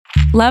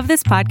Love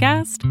this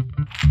podcast?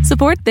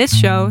 Support this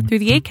show through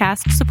the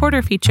Acast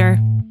supporter feature.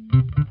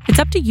 It's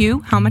up to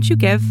you how much you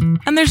give,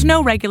 and there's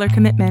no regular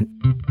commitment.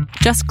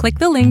 Just click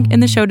the link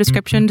in the show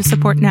description to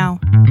support now.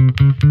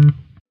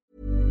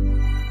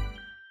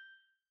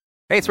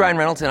 Hey, it's Ryan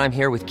Reynolds, and I'm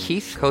here with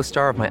Keith,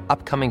 co-star of my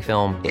upcoming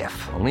film,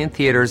 If, only in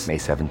theaters May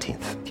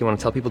 17th. Do you want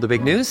to tell people the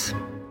big news?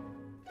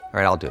 All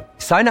right, I'll do it.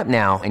 Sign up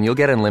now and you'll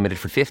get unlimited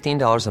for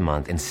 $15 a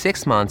month and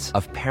 6 months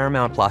of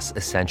Paramount Plus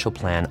Essential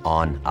Plan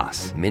on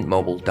us.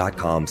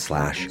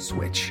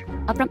 MintMobile.com/switch.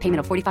 Upfront payment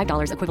of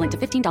 $45 equivalent to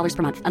 $15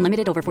 per month.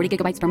 Unlimited over 40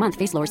 gigabytes per month.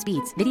 Face lower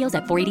speeds. Videos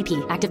at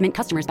 480p. Active Mint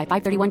customers by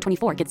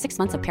 531.24 get 6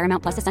 months of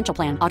Paramount Plus Essential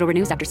Plan. Auto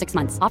renews after 6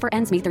 months. Offer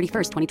ends May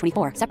 31st,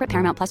 2024. Separate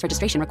Paramount Plus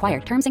registration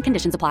required. Terms and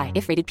conditions apply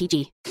if rated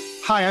PG.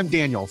 Hi, I'm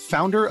Daniel,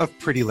 founder of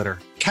Pretty Litter.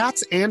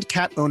 Cats and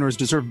cat owners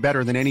deserve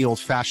better than any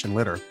old-fashioned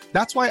litter.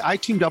 That's why I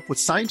teamed up with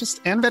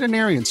scientists and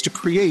veterinarians to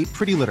create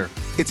Pretty Litter.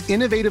 Its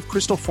innovative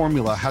crystal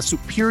formula has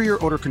superior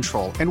odor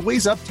control and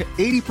weighs up to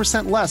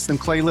 80% less than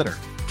clay litter.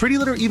 Pretty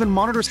Litter even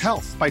monitors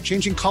health by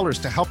changing colors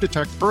to help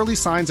detect early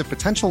signs of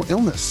potential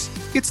illness.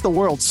 It's the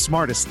world's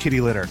smartest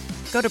kitty litter.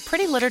 Go to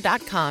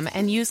prettylitter.com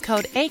and use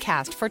code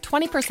ACAST for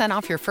 20%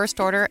 off your first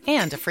order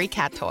and a free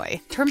cat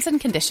toy. Terms and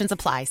conditions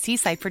apply. See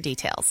site for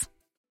details.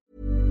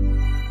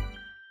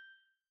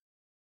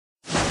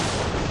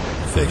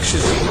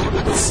 Fiction,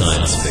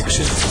 science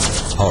fiction,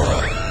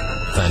 horror,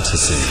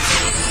 fantasy,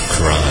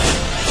 crime,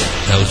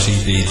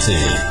 LGBT,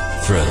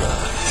 thriller.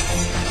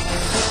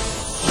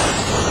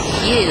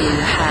 You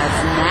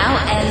have now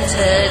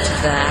entered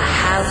the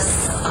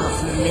House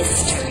of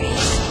Mystery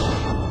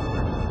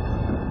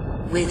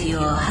with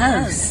your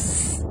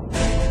hosts,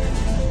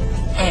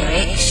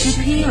 Eric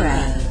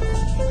Shapiro,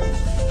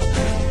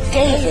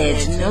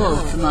 David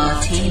North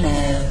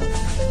Martino,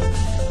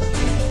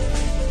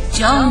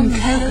 John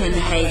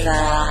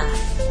Copenhaver,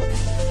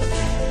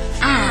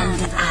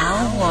 and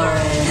Al Warren.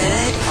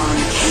 Heard on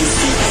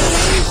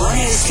KCAA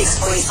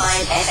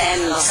 106.5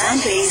 FM Los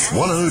Angeles,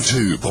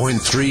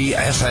 102.3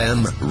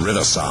 FM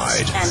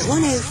Riverside, and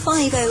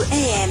 105.0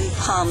 AM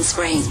Palm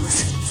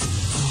Springs.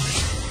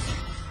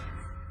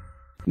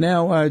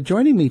 Now,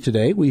 joining me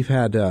today, we've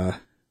had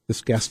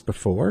this guest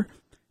before,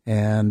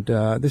 and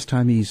this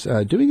time he's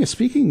doing a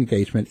speaking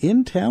engagement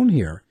in town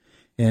here,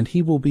 and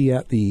he will be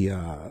at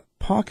the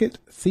Pocket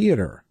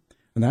Theater,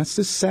 and that's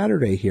this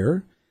Saturday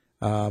here,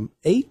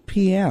 8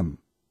 p.m.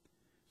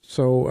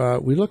 So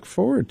we look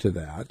forward to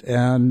that.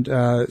 And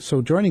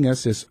so joining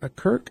us is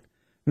Kirk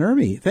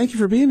Nurmi. Thank you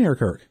for being here,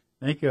 Kirk.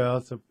 Thank you,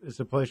 Al.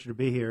 It's a pleasure to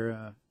be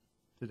here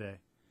today.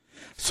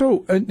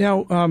 So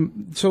now,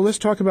 so let's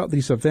talk about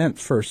these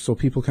events first, so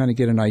people kind of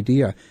get an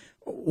idea.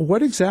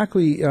 What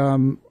exactly are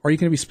you going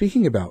to be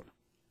speaking about?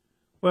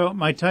 Well,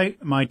 my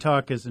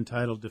talk is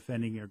entitled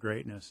 "Defending Your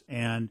Greatness,"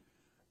 and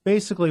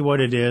basically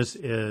what it is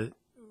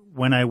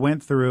when I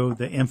went through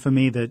the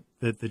infamy that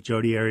the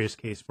Jodi Arias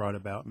case brought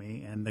about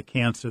me, and the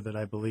cancer that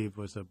I believe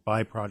was a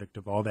byproduct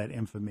of all that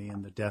infamy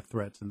and the death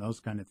threats and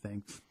those kind of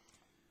things.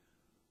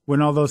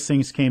 When all those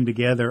things came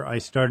together, I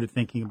started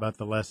thinking about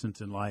the lessons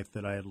in life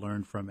that I had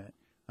learned from it,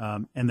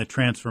 and the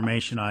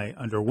transformation I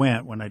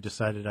underwent when I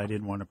decided I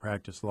didn't want to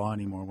practice law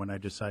anymore, when I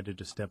decided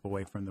to step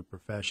away from the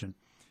profession.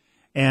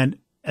 And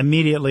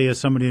immediately, as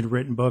somebody who had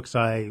written books,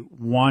 I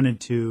wanted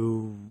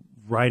to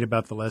write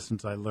about the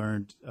lessons I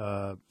learned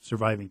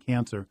surviving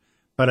cancer,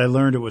 but I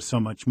learned it was so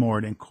much more.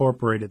 It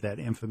incorporated that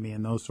infamy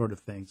and those sort of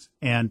things.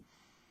 And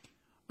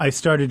I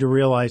started to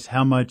realize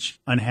how much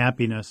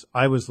unhappiness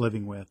I was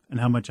living with and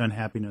how much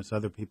unhappiness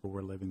other people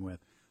were living with.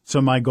 So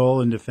my goal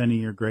in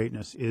Defending Your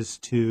Greatness is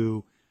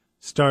to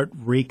start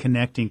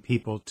reconnecting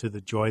people to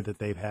the joy that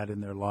they've had in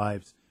their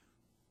lives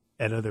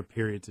at other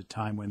periods of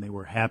time when they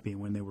were happy,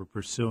 when they were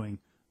pursuing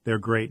their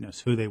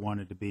greatness, who they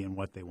wanted to be and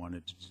what they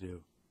wanted to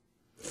do.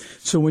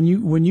 So when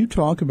you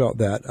talk about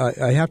that,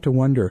 I have to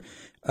wonder,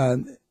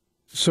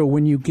 so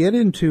when you get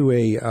into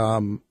a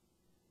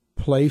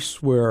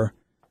place where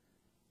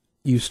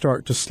you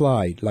start to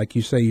slide, like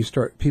you say,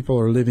 people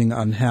are living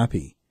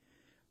unhappy,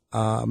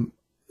 do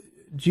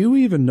you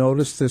even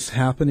notice this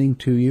happening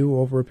to you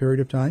over a period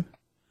of time?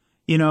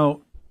 You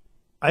know,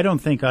 I don't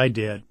think I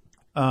did.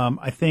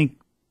 I think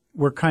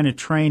we're kind of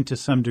trained to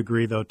some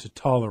degree, though, to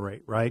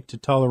tolerate, right? To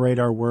tolerate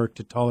our work,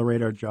 to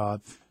tolerate our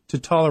job, to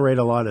tolerate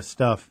a lot of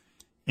stuff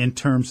in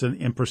terms of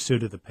in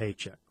pursuit of the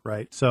paycheck,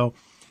 right? So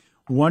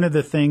one of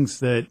the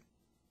things that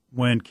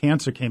when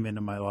cancer came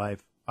into my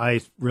life, I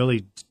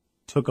really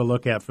took a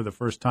look at for the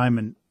first time,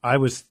 and I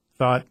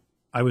thought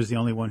I was the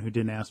only one who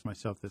didn't ask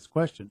myself this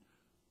question.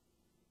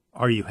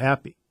 Are you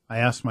happy? I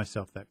asked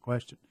myself that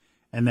question.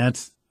 And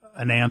that's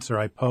an answer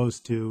I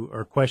posed to,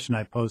 or a question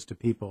I posed to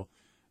people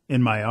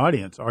in my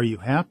audience. Are you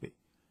happy?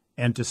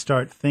 And to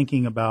start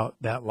thinking about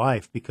that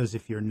life, because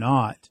if you're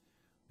not,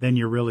 then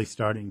you're really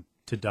starting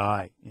to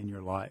die in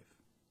your life.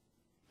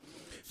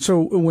 So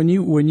when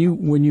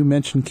you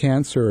mention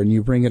cancer and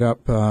you bring it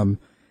up, and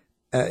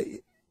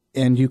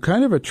you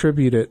kind of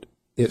attribute it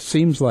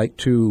seems like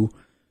to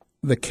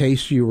the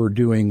case you were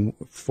doing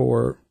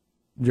for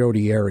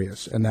Jodi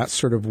Arias, and that's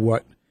sort of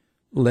what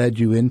led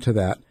you into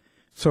that.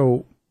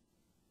 So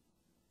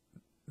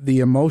the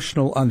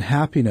emotional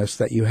unhappiness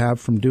that you have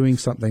from doing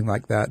something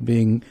like that,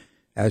 being,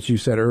 as you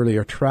said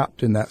earlier,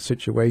 trapped in that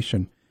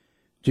situation,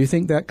 do you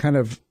think that kind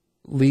of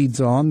leads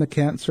on the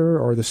cancer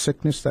or the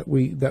sickness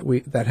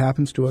that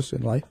happens to us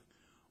in life?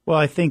 Well,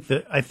 I think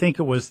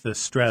it was the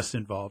stress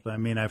involved. I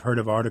mean, I've heard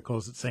of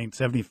articles that saying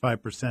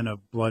 75%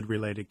 of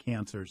blood-related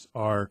cancers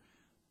are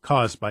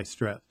caused by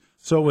stress.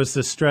 So it was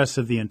the stress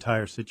of the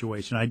entire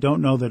situation. I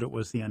don't know that it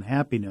was the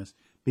unhappiness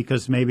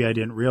because maybe I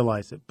didn't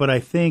realize it. But I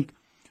think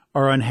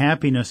our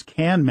unhappiness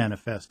can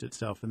manifest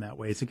itself in that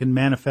way. It can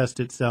manifest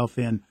itself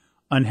in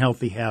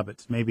unhealthy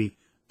habits, maybe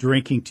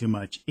drinking too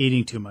much,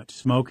 eating too much,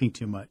 smoking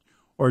too much,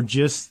 or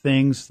just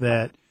things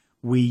that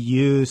we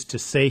use to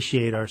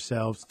satiate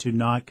ourselves to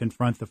not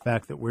confront the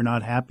fact that we're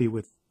not happy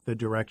with the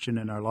direction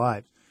in our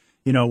lives.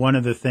 You know, one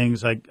of the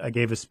things I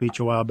gave a speech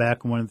a while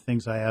back, and one of the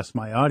things I asked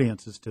my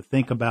audience is to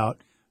think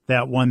about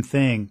that one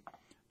thing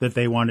that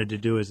they wanted to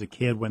do as a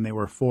kid when they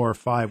were 4 or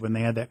 5, when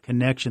they had that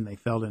connection, they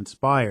felt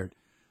inspired,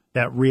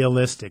 that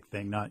realistic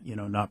thing,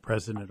 not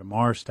President of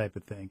Mars type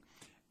of thing.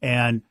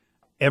 And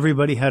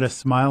everybody had a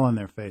smile on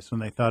their face when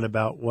they thought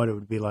about what it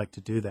would be like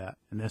to do that.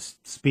 And this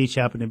speech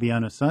happened to be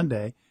on a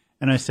Sunday.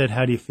 And I said,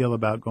 how do you feel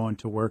about going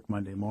to work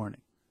Monday morning?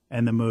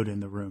 And the mood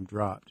in the room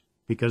dropped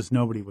because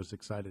nobody was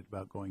excited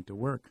about going to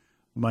work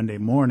Monday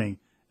morning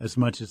as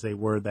much as they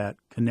were that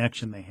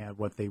connection they had,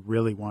 what they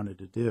really wanted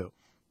to do.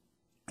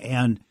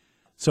 And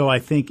so I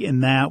think in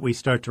that we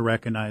start to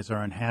recognize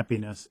our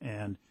unhappiness,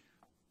 and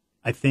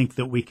I think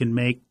that we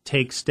can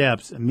take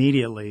steps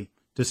immediately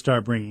to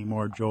start bringing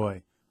more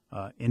joy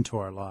into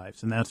our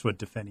lives. And that's what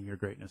Defending Your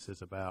Greatness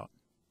is about.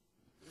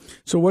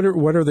 So what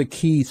are the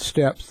key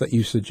steps that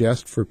you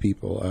suggest for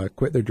people?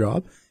 Quit their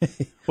job?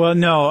 Well,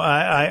 no,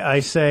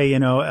 I say,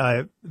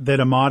 that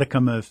a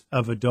modicum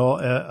of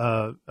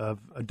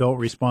adult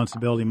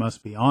responsibility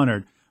must be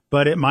honored,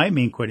 but it might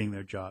mean quitting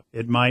their job.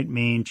 It might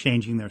mean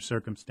changing their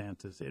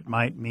circumstances. It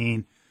might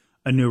mean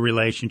a new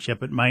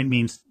relationship. It might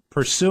mean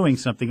pursuing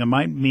something. It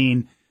might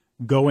mean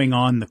going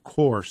on the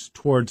course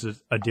towards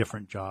a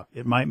different job.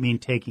 It might mean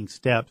taking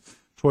steps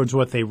towards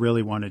what they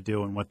really want to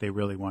do and what they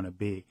really want to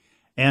be.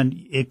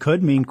 And it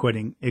could mean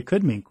quitting. It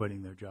could mean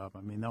quitting their job.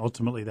 I mean,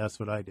 ultimately, that's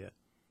what I did.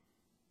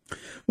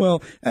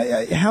 Well,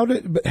 how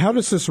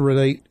does this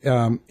relate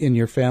in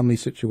your family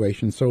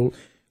situation? So,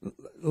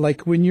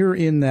 like when you're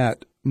in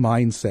that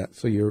mindset,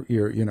 so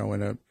you're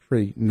in a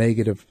pretty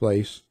negative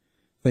place,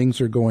 things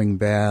are going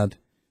bad.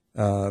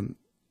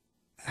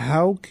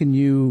 How can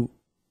you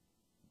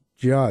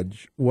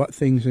judge what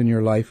things in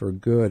your life are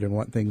good and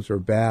what things are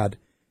bad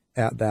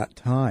at that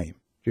time?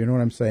 Do you know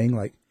what I'm saying?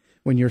 Like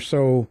when you're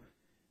so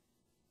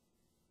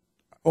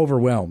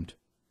overwhelmed.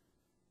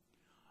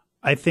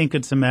 I think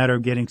it's a matter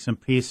of getting some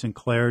peace and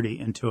clarity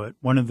into it.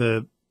 One of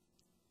the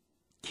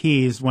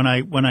keys, when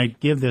I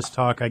give this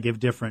talk, I give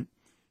different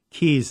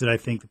keys that I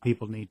think that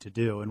people need to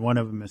do, and one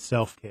of them is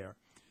self-care.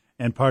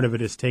 And part of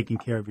it is taking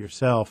care of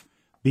yourself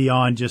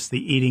beyond just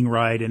the eating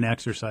right and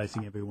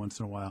exercising every once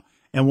in a while.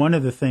 And one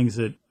of the things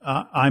that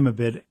I'm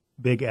a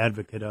big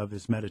advocate of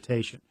is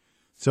meditation.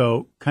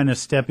 So kind of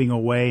stepping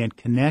away and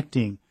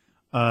connecting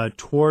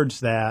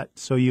towards that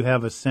so you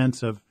have a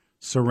sense of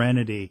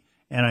serenity.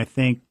 And I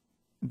think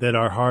that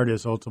our heart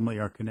is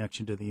ultimately our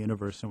connection to the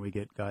universe, and we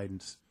get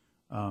guidance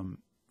from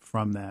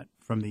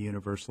the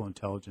universal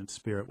intelligence,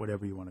 spirit,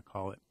 whatever you want to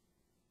call it.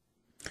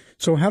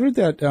 So how does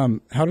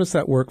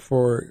that work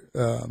for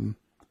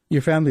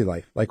your family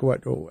life? Like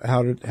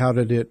how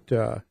did it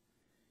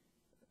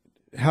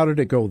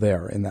go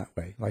there in that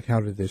way? Like how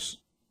did this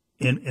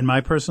in my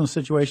personal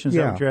situation? Is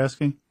that what you're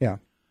asking? Yeah.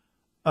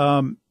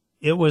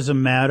 It was a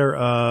matter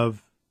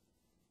of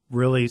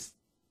really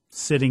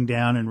sitting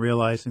down and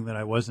realizing that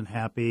I wasn't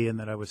happy and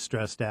that I was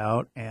stressed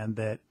out and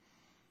that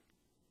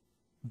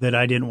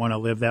I didn't want to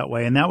live that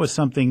way. And that was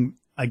something,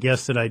 I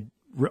guess, that I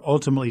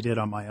ultimately did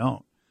on my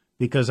own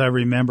because I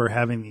remember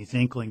having these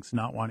inklings,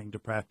 not wanting to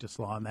practice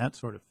law and that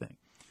sort of thing.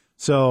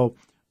 So,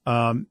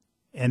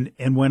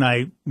 and when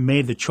I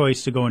made the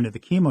choice to go into the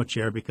chemo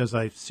chair because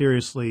I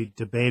seriously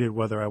debated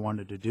whether I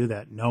wanted to do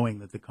that, knowing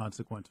that the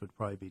consequence would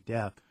probably be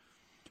death,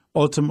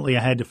 ultimately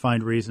I had to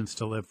find reasons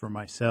to live for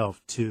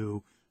myself,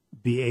 to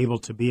be able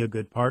to be a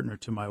good partner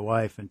to my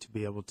wife and to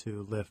be able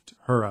to lift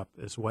her up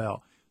as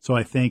well. So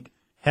I think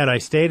had I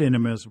stayed in a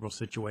miserable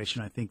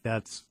situation, I think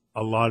that's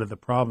a lot of the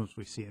problems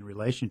we see in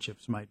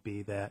relationships might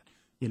be that,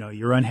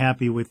 you're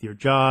unhappy with your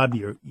job,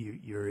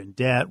 you're in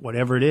debt,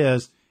 whatever it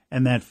is,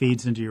 and that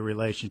feeds into your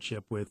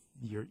relationship with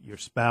your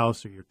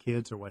spouse or your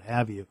kids or what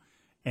have you.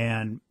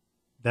 And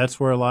that's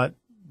where a lot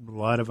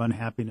of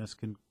unhappiness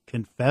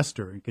can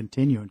fester and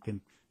continue and can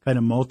kind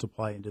of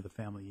multiply into the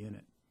family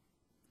unit.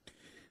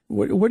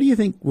 What do you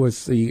think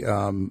was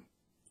the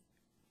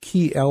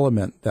key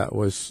element that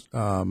was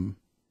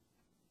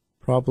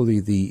probably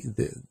the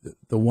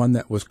one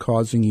that was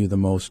causing you the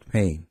most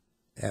pain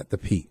at the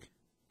peak?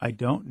 I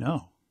don't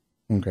know.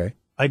 Okay.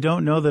 I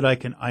don't know that I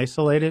can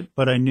isolate it,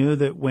 but I knew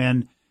that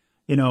when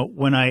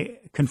I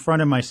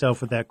confronted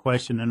myself with that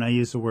question, and I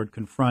use the word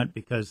confront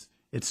because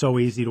it's so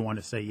easy to want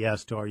to say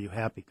yes to "Are you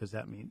happy?" because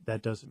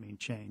that doesn't mean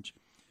change.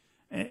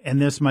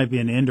 And this might be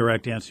an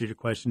indirect answer to your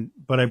question,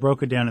 but I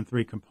broke it down in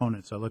 3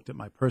 components. I looked at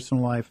my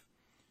personal life,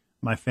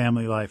 my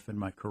family life, and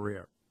my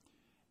career.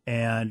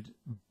 And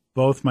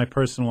both my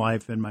personal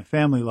life and my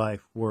family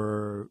life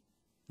were,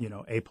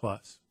 A+,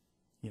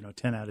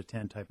 10 out of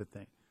 10 type of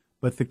thing.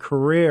 But the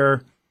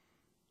career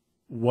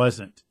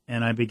wasn't.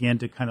 And I began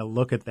to kind of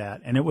look at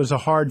that. And it was a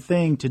hard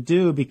thing to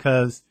do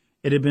because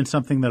it had been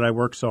something that I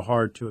worked so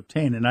hard to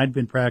obtain. And I'd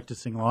been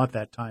practicing law at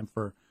that time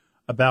for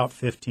about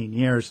 15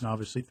 years, and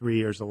obviously 3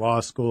 years of law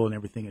school and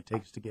everything it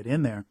takes to get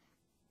in there.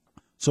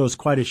 So it was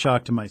quite a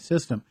shock to my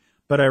system.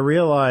 But I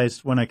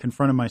realized when I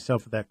confronted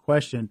myself with that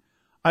question,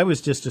 I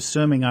was just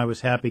assuming I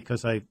was happy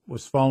because I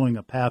was following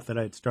a path that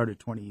I had started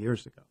 20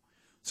 years ago.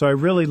 So I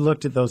really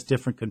looked at those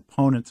different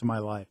components of my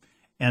life.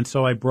 And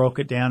so I broke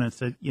it down and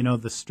said,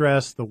 the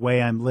stress, the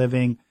way I'm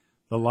living,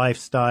 the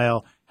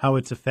lifestyle, how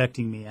it's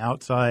affecting me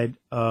outside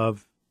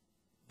of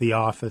the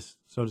office,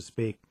 so to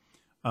speak,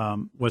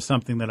 was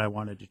something that I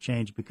wanted to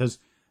change, because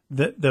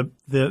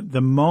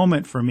the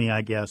moment for me,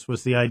 I guess,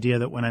 was the idea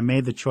that when I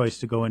made the choice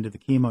to go into the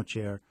chemo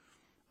chair,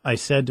 I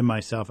said to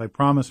myself, I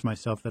promised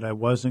myself that I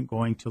wasn't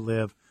going to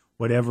live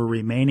whatever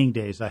remaining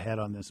days I had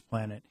on this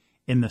planet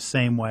in the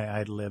same way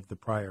I'd lived the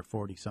prior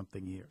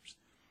 40-something years.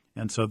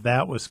 And so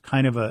that was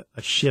kind of a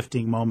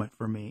shifting moment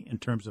for me in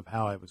terms of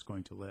how I was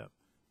going to live.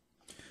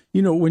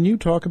 When you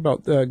talk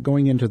about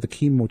going into the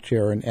chemo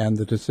chair and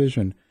the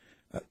decision,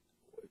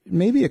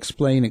 maybe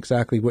explain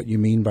exactly what you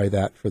mean by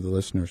that for the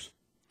listeners.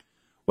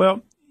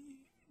 Well,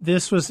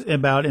 this was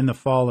about in the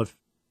fall of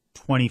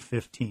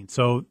 2015.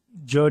 So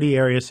Jodi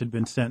Arias had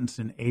been sentenced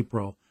in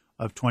April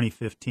of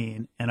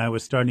 2015, and I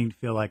was starting to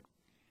feel like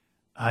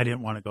I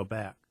didn't want to go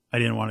back.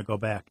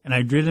 And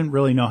I didn't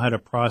really know how to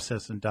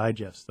process and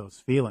digest those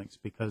feelings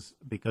because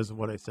of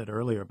what I said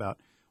earlier about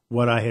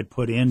what I had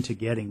put into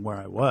getting where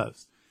I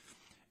was.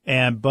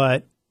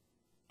 But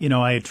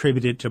I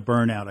attribute it to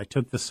burnout. I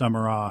took the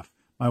summer off.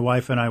 My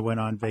wife and I went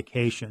on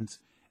vacations.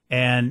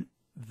 And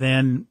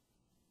then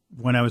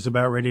when I was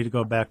about ready to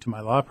go back to my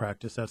law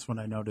practice, that's when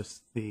I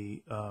noticed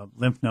the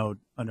lymph node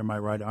under my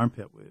right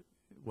armpit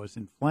was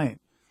inflamed.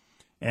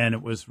 And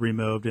it was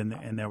removed,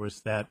 and there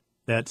was that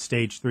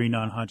stage 3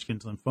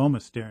 non-Hodgkin's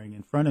lymphoma staring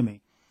in front of me.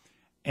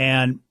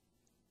 And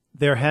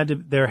there had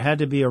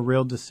to be a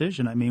real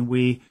decision. I mean,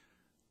 we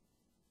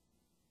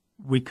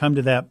come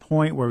to that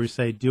point where we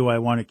say, do I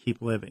want to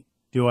keep living?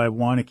 Do I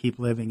want to keep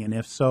living? And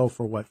if so,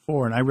 for what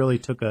for? And I really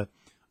took an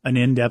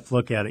in-depth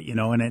look at it,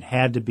 and it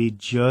had to be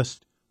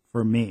just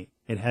for me.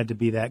 It had to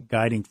be that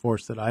guiding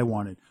force that I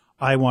wanted.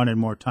 I wanted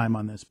more time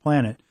on this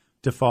planet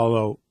to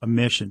follow a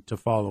mission, to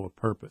follow a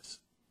purpose.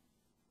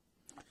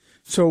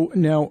 So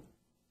now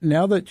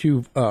that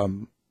you've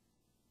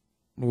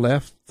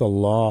left the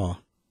law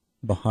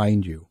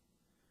behind you,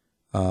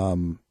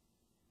 how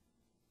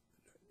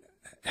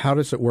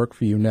does it work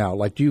for you now?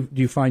 Like, do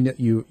you find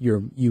that you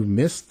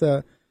miss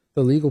the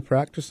legal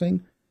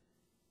practicing?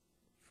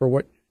 For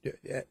what,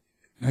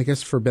 I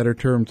guess, for better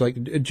terms,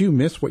 like, did you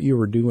miss what you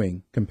were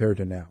doing compared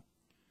to now?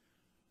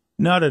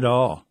 Not at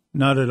all.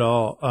 Not at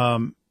all.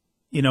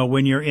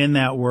 When you're in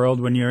that world,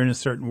 when you're in a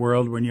certain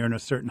world, when you're in a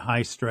certain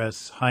high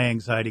stress, high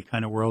anxiety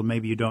kind of world,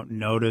 maybe you don't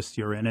notice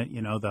you're in it,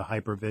 the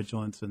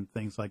hypervigilance and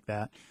things like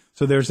that.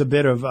 So there's a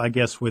bit of, I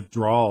guess,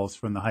 withdrawals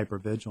from the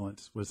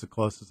hypervigilance was the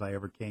closest I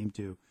ever came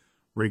to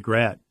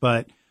regret.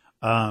 But,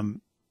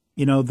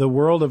 the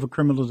world of a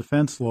criminal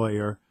defense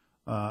lawyer,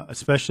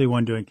 especially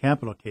one doing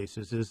capital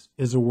cases,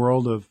 is a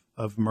world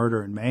of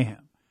murder and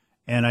mayhem.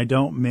 And I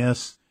don't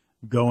miss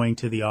going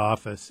to the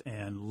office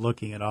and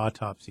looking at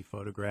autopsy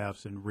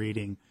photographs and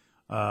reading,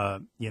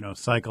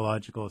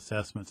 psychological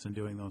assessments and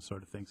doing those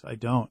sort of things. I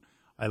don't.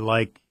 I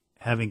like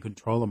having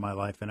control of my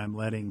life, and I'm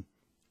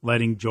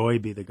letting joy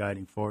be the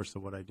guiding force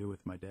of what I do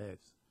with my days.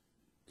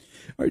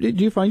 Do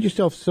you find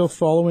yourself still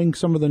following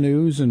some of the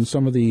news and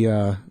some of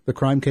the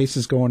crime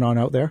cases going on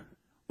out there?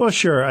 Well,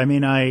 sure. I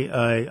mean,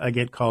 I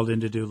get called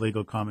in to do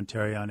legal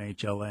commentary on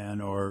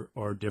HLN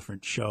or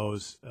different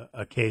shows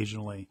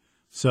occasionally.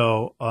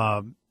 So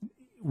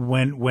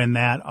when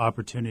that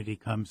opportunity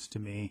comes to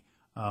me,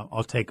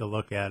 I'll take a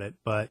look at it.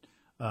 But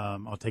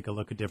I'll take a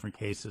look at different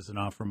cases and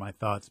offer my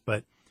thoughts.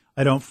 But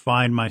I don't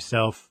find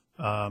myself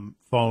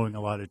following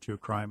a lot of true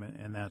crime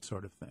and that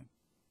sort of thing.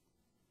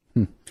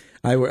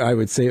 I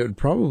would say it would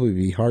probably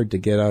be hard to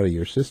get out of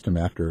your system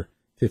after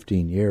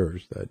 15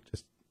 years,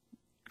 just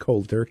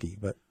cold turkey.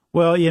 But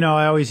well,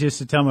 I always used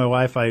to tell my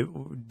wife I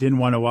didn't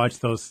want to watch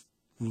those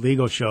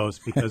legal shows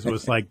because it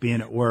was like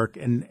being at work.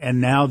 And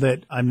now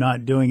that I'm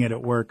not doing it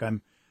at work,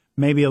 I'm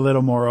maybe a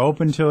little more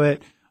open to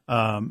it.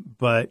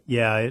 But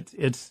yeah,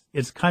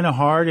 it's kind of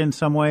hard in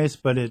some ways,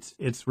 but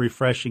it's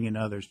refreshing in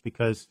others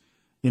because,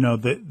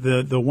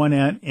 the one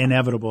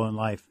inevitable in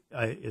life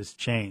is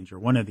change, or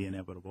one of the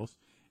inevitables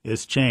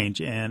is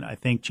change. And I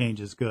think change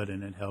is good,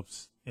 and it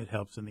helps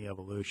in the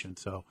evolution.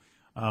 So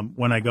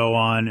when I go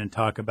on and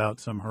talk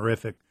about some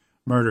horrific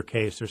murder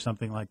case or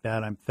something like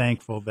that, I'm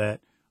thankful that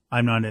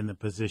I'm not in the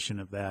position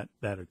of that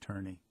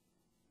attorney.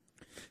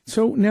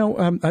 So now,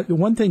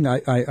 one thing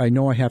I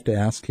know I have to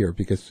ask here,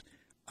 because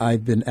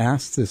I've been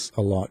asked this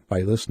a lot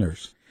by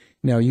listeners.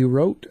 Now, you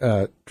wrote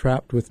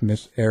Trapped with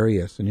Miss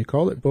Arias, and you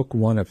call it book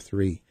 1 of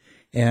 3.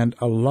 And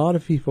a lot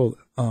of people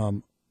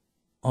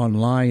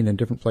online and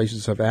different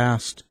places have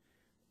asked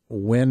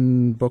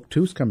when book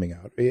 2's coming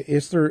out.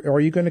 Are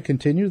you going to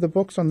continue the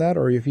books on that,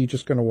 or are you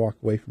just going to walk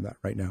away from that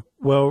right now?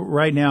 Well,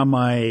 right now,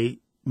 my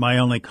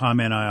only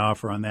comment I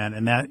offer on that,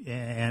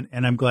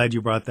 and I'm glad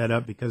you brought that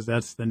up, because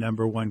that's the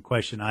number one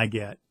question I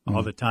get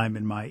all the time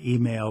in my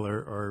email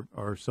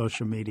or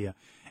social media.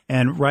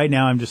 And right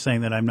now, I'm just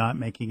saying that I'm not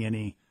making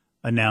any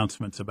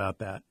announcements about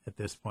that at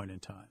this point in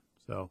time.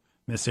 So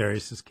Miss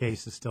Arias'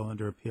 case is still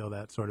under appeal,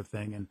 that sort of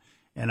thing.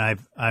 And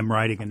I'm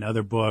writing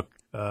another book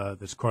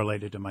that's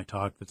correlated to my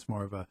talk that's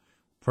more of a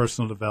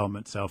personal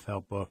development,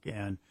 self-help book,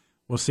 and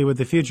we'll see what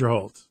the future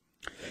holds.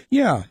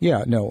 Yeah.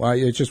 No,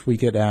 it's just we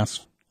get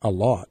asked a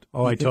lot.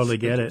 Oh, I totally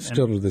get it.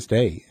 Still to this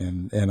day,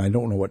 and I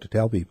don't know what to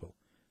tell people.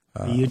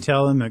 You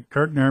tell them that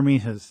Kirk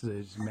Nurmi has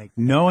made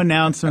no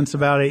announcements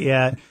about it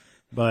yet,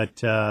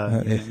 but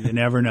you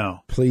never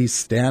know. Please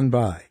stand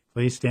by.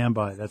 Please stand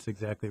by. That's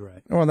exactly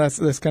right. Oh,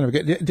 that's kind of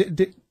good.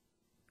 Did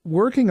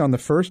working on the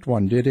first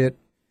one, did it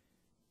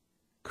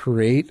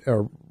create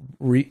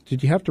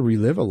did you have to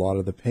relive a lot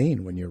of the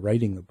pain when you're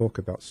writing the book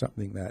about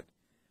something that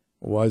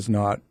was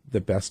not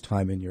the best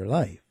time in your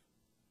life?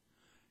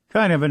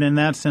 Kind of, and in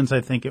that sense,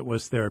 I think it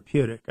was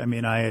therapeutic. I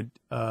mean, I had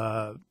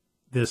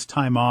this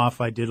time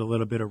off. I did a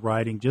little bit of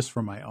writing just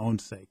for my own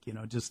sake,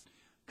 just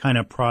kind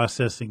of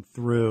processing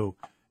through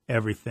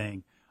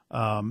everything.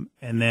 And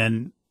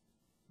then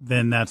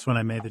that's when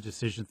I made the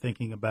decision,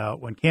 thinking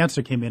about when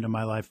cancer came into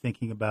my life,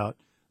 thinking about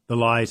the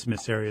lies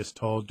Miss Arias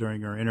told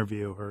during her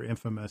interview, her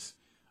infamous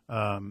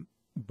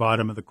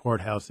bottom of the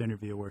courthouse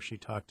interview, where she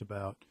talked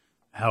about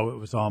how it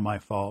was all my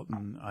fault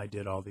and I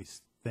did all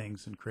these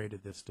things and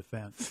created this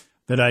defense.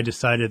 That I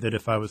decided that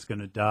if I was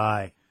going to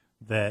die,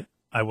 that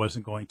I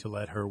wasn't going to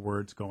let her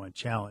words go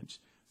unchallenged.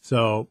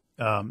 So,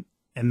 and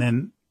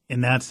then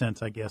in that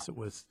sense, I guess it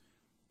was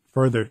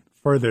further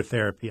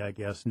therapy, I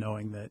guess,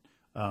 knowing that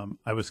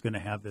I was going to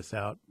have this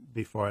out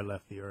before I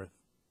left the earth.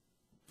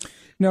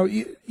 Now,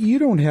 you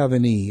don't have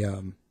any,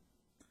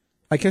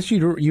 I guess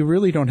you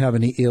really don't have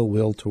any ill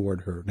will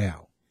toward her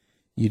now.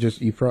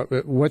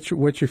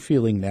 What's your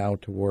feeling now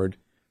toward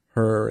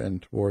her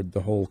and toward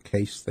the whole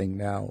case thing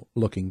now,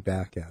 looking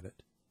back at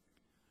it?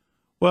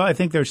 Well, I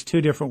think there's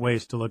two different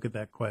ways to look at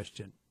that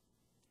question.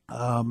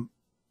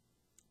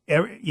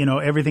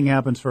 Everything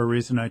happens for a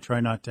reason. I try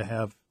not to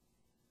have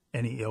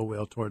any ill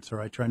will towards her.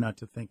 I try not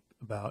to think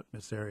about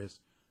Miss Arias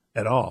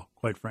at all,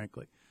 quite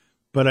frankly.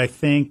 But I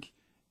think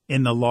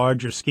in the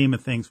larger scheme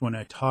of things, when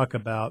I talk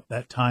about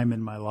that time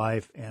in my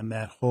life and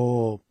that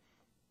whole,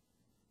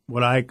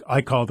 what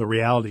I call the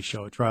reality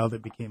show, a trial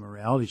that became a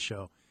reality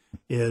show,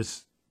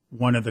 is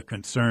one of the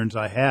concerns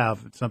I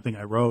have. It's something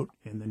I wrote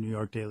in the New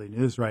York Daily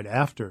News right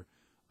after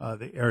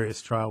the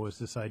Arias trial, was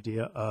this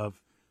idea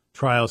of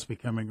trials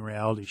becoming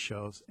reality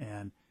shows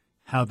and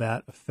how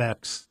that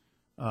affects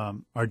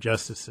our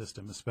justice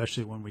system,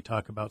 especially when we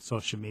talk about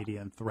social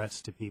media and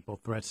threats to people,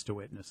 threats to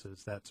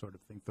witnesses, that sort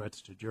of thing,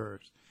 threats to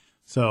jurors.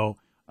 So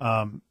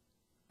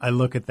I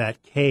look at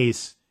that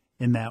case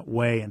in that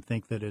way and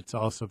think that it's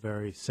also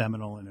very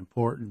seminal and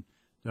important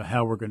to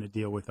how we're going to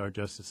deal with our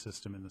justice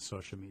system in the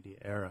social media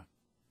era.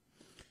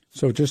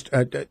 So just,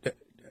 I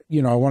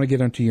want to get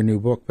into your new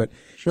book, but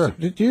sure.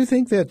 So do you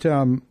think that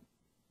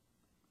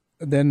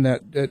then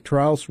that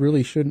trials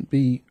really shouldn't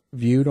be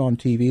viewed on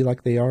TV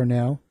like they are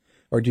now?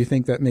 Or do you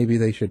think that maybe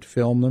they should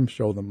film them,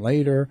 show them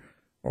later?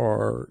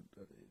 Or,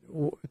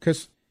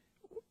 because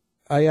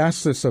I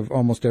ask this of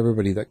almost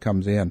everybody that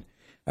comes in,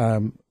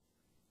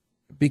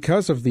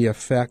 because of the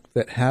effect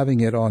that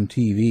having it on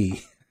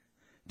TV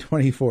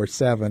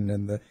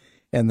 24/7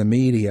 and the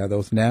media,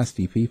 those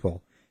nasty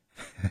people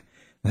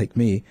like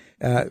me,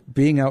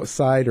 being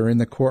outside or in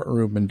the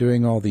courtroom and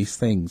doing all these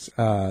things,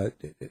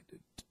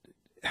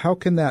 how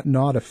can that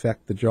not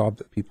affect the job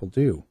that people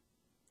do?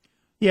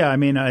 Yeah, I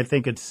mean, I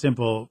think it's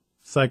simple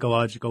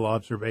psychological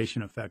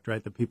observation effect,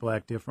 right? That people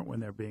act different when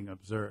they're being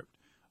observed.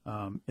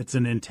 It's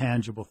an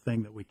intangible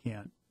thing that we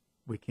can't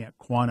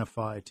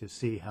quantify to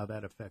see how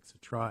that affects a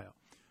trial.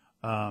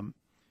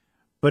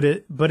 But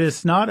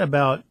it's not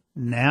about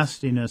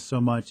nastiness so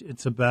much.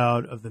 It's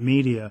about, of the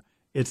media,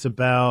 it's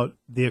about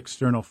the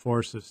external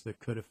forces that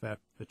could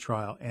affect the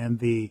trial and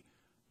the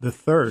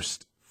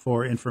thirst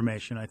for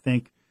information. I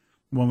think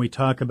when we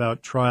talk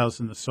about trials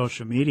in the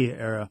social media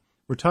era,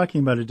 we're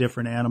talking about a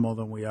different animal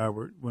than we are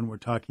when we're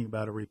talking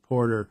about a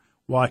reporter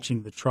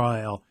watching the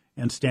trial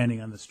and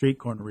standing on the street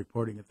corner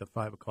reporting at the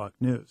 5 o'clock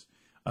news.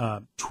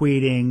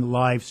 Tweeting,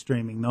 live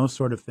streaming, those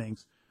sort of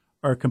things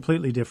are a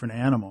completely different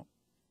animal.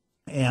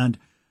 And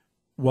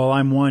while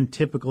I'm one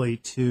typically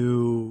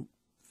to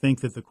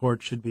think that the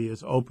court should be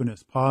as open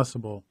as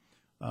possible,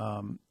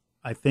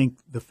 I think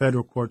the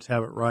federal courts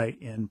have it right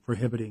in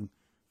prohibiting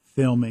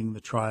filming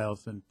the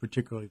trials and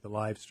particularly the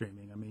live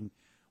streaming. I mean,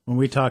 when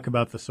we talk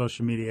about the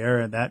social media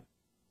era,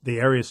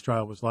 the Arias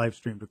trial was live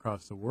streamed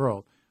across the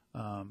world,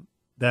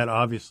 that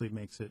obviously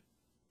makes it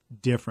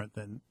different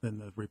than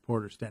the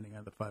reporter standing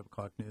on the 5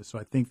 o'clock news. So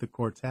I think the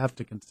courts have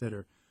to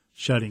consider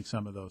shutting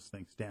some of those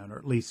things down, or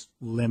at least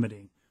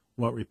limiting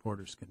what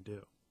reporters can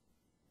do.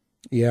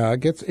 Yeah, it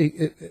gets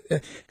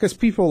because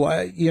people,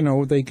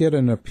 they get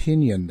an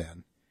opinion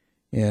then,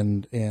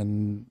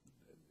 and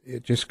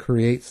it just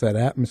creates that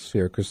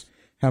atmosphere. Because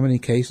how many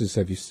cases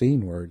have you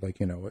seen where,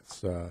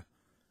 it's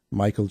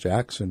Michael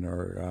Jackson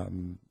or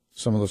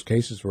some of those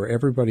cases where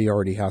everybody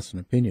already has an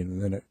opinion,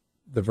 and then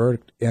the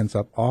verdict ends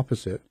up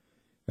opposite,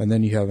 and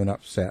then you have an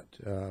upset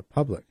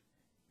public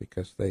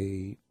because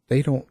they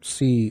don't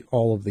see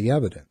all of the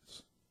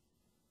evidence.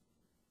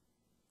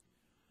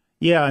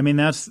 Yeah, I mean,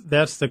 that's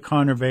the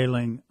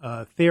countervailing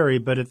theory,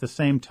 but at the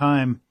same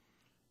time,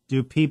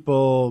 do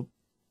people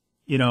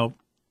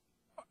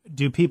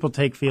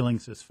take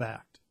feelings as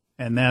fact?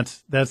 And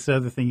that's the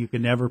other thing you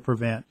can never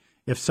prevent.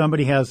 If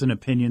somebody has an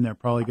opinion, they're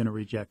probably going to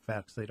reject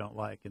facts they don't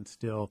like and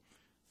still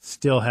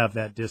have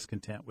that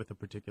discontent with a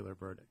particular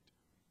verdict.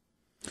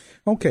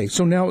 Okay,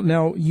 so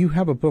now you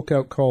have a book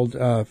out called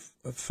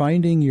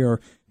Finding Your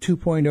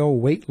 2.0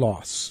 Weight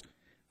Loss.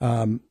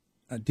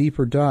 A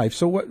deeper dive.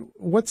 So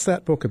what's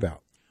that book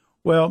about?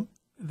 Well,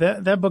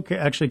 that book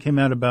actually came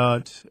out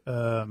about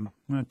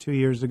 2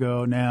 years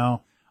ago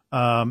now.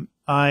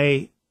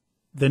 The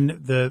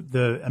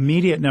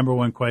immediate number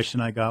one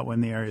question I got when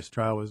the Arias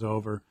trial was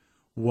over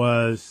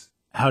was,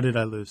 how did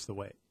I lose the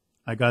weight?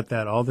 I got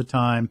that all the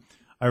time.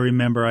 I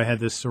remember I had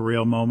this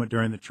surreal moment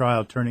during the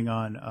trial, turning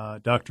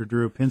on Dr.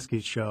 Drew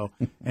Pinsky's show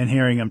and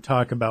hearing him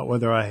talk about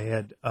whether I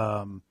had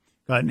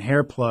gotten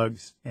hair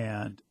plugs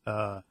and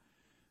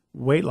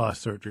weight loss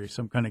surgery,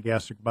 some kind of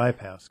gastric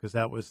bypass, because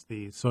that was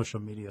the social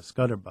media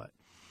scutterbutt.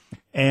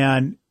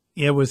 And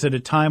it was at a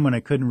time when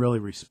I couldn't really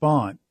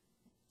respond.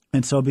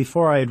 And so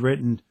before I had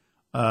written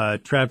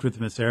Trapped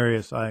with Miss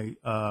Arias, I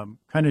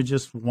kind of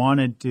just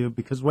wanted to,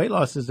 because weight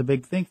loss is a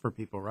big thing for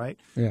people, right?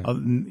 Yeah.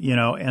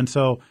 And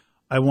so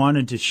I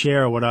wanted to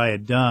share what I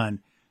had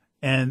done.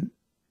 And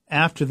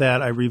after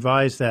that, I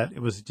revised that.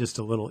 It was just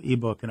a little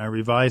ebook, and I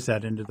revised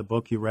that into the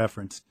book you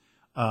referenced,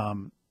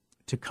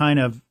 to kind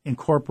of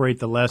incorporate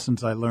the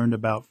lessons I learned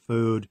about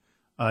food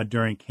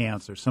during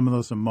cancer, some of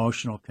those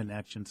emotional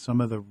connections,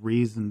 some of the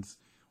reasons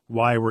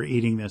why we're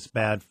eating this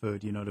bad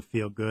food, to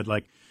feel good.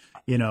 Like,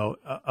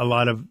 a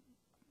lot of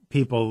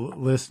people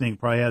listening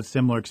probably had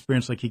similar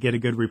experience. Like, you get a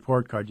good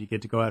report card, you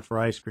get to go out for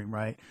ice cream,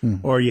 right?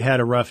 Mm-hmm. Or you had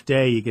a rough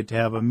day, you get to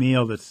have a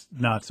meal that's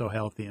not so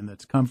healthy and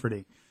that's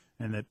comforting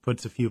and that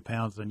puts a few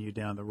pounds on you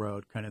down the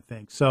road, kind of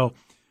thing. So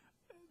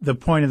the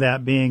point of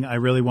that being, I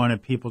really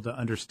wanted people to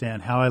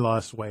understand how I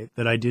lost weight,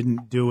 that I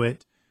didn't do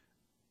it,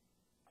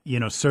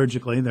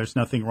 surgically. There's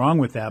nothing wrong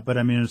with that. But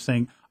I'm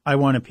saying I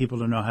wanted people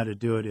to know how to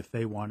do it if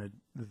they wanted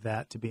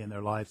that to be in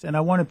their lives. And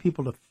I wanted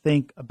people to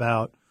think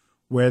about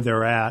where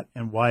they're at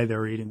and why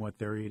they're eating what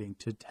they're eating,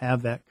 to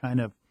have that kind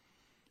of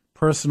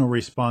personal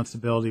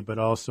responsibility, but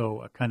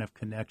also a kind of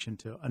connection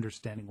to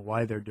understanding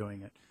why they're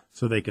doing it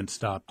so they can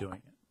stop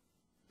doing it.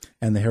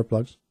 And the hair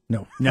plugs?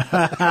 No.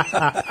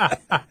 I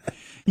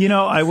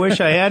wish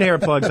I had hair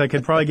plugs. I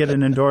could probably get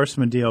an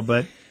endorsement deal.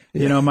 But,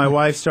 my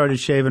wife started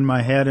shaving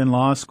my head in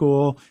law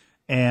school,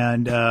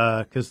 and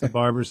because the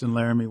barbers in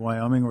Laramie,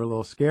 Wyoming were a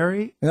little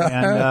scary.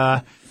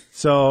 And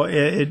so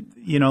it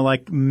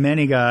like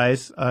many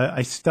guys,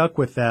 I stuck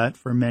with that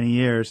for many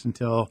years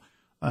until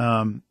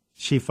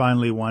she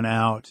finally won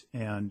out,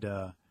 and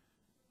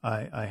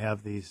I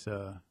have these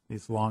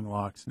long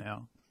locks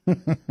now.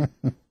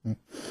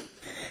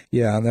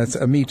 Yeah, that's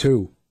me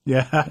too.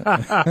 Yeah.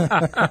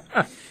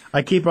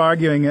 I keep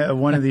arguing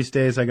one of these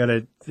days I got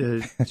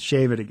to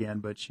shave it again,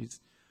 but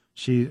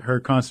her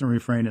constant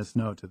refrain is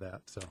no to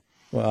that. So.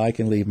 Well, I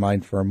can leave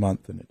mine for a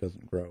month and it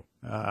doesn't grow.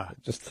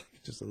 Just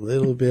a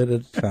little bit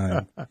at a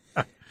time.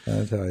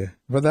 I'll tell you.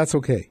 But that's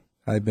okay.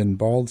 I've been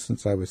bald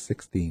since I was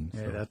 16. So.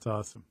 Hey, that's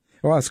awesome.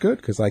 Well, that's good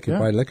because I can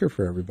buy liquor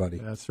for everybody.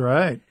 That's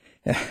right.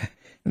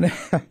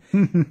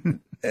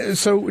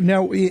 So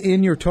now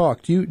in your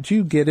talk, do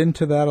you get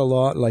into that a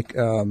lot, like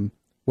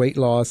weight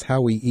loss, how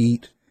we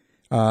eat?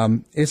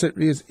 Is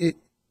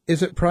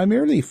it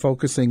primarily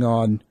focusing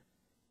on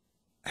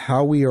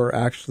how we are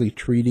actually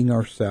treating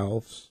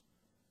ourselves?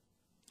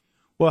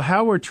 Well,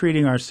 how we're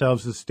treating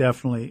ourselves is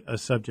definitely a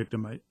subject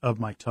of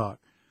my talk,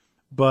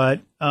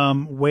 but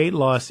weight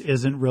loss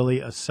isn't really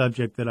a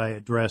subject that I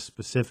address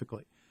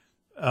specifically,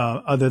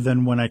 other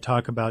than when I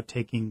talk about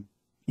taking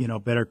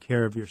better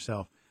care of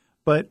yourself.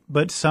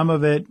 But some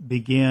of it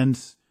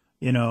begins,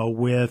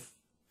 with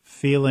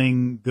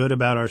feeling good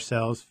about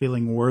ourselves,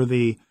 feeling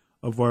worthy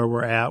of where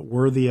we're at,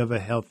 worthy of a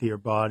healthier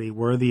body,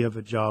 worthy of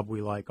a job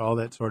we like, all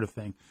that sort of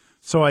thing.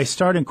 So I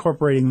start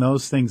incorporating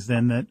those things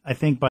then that I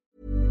think by...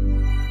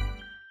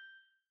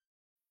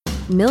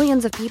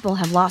 Millions of people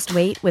have lost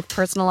weight with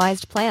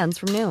personalized plans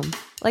from Noom.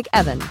 Like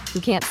Evan, who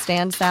can't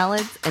stand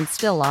salads and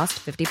still lost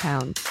 50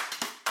 pounds.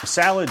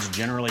 Salads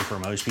generally for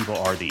most people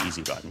are the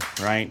easy button,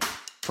 right?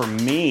 For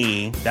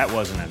me, that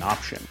wasn't an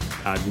option.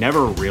 I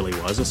never really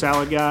was a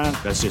salad guy.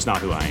 That's just not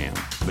who I am.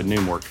 But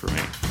Noom worked for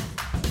me.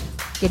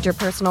 Get your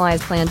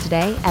personalized plan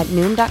today at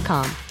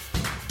Noom.com.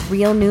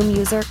 Real Noom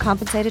user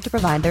compensated to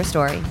provide their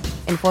story.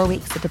 In 4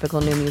 weeks, the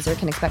typical Noom user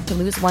can expect to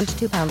lose 1 to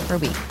 2 pounds per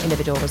week.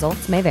 Individual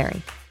results may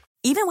vary.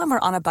 Even when we're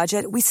on a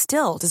budget, we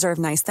still deserve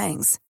nice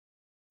things.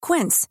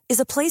 Quince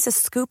is a place to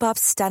scoop up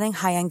stunning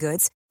high-end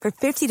goods for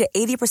 50 to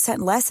 80%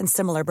 less than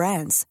similar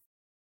brands.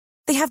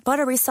 They have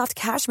buttery soft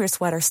cashmere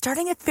sweaters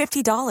starting at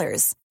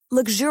 $50,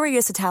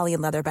 luxurious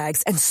Italian leather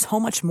bags, and so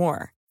much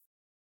more.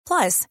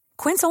 Plus,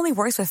 Quince only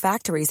works with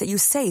factories that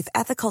use safe,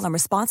 ethical, and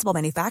responsible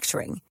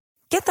manufacturing.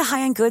 Get the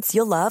high-end goods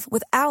you'll love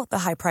without the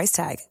high price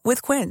tag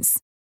with Quince.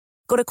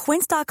 Go to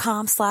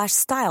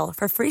quince.com/style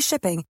for free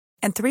shipping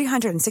and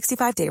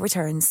 365-day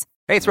returns.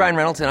 Hey, it's Ryan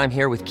Reynolds, and I'm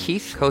here with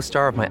Keith,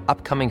 co-star of my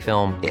upcoming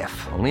film,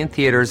 If, only in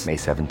theaters May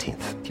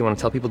 17th. Do you want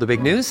to tell people the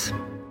big news?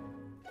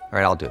 All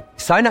right, I'll do it.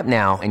 Sign up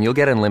now and you'll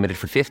get unlimited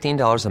for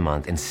 $15 a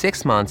month and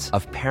 6 months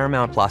of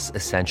Paramount Plus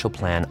Essential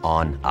Plan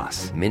on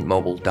us.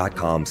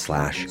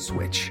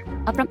 MintMobile.com/switch.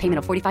 Upfront payment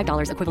of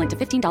 $45 equivalent to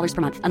 $15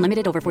 per month.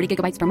 Unlimited over 40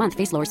 gigabytes per month.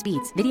 Face lower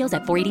speeds. Videos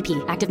at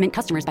 480p. Active Mint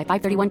customers by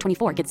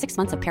 531.24 get 6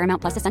 months of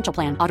Paramount Plus Essential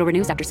Plan. Auto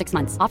renews after 6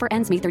 months. Offer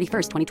ends May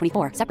 31st,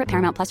 2024. Separate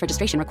Paramount Plus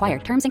registration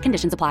required. Terms and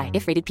conditions apply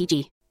if rated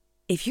PG.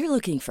 If you're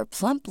looking for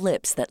plump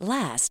lips that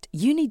last,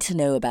 you need to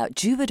know about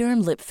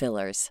Juvederm lip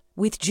fillers.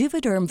 With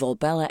Juvederm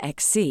Volbella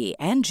XC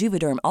and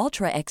Juvederm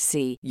Ultra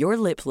XC, your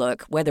lip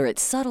look, whether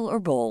it's subtle or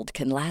bold,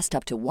 can last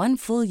up to 1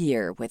 full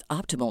year with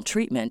optimal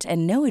treatment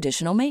and no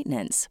additional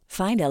maintenance.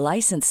 Find a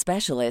licensed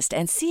specialist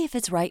and see if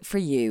it's right for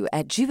you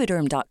at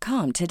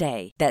Juvederm.com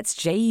today. That's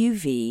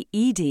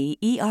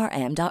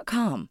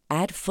JUVEDERM.com.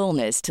 Add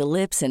fullness to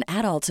lips in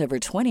adults over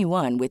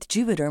 21 with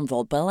Juvederm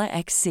Volbella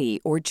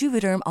XC or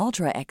Juvederm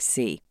Ultra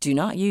XC. Do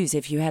not use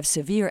if you have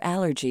severe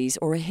allergies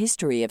or a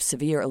history of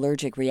severe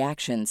allergic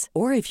reactions,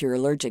 or if you're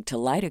allergic to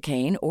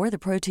lidocaine or the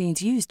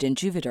proteins used in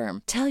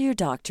Juvederm. Tell your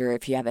doctor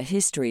if you have a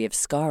history of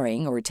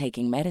scarring or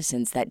taking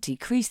medicines that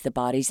decrease the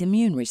body's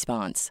immune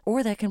response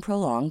or that can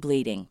prolong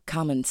bleeding.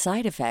 Common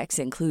side effects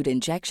include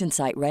injection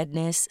site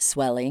redness,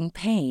 swelling,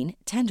 pain,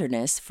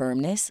 tenderness,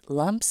 firmness,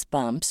 lumps,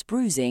 bumps,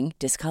 bruising,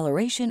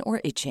 discoloration,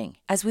 or itching.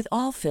 As with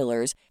all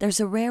fillers,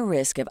 there's a rare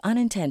risk of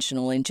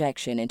unintentional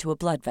injection into a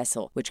blood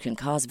vessel, which can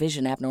cause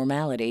vision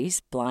abnormalities,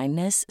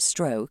 blindness,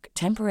 stroke,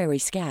 temporary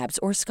scabs,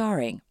 or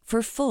scarring.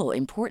 For full,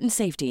 important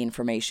safety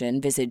information,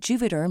 visit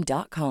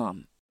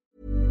Juvederm.com.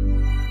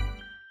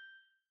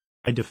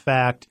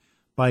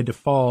 By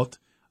default,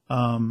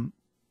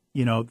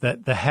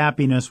 that the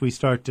happiness we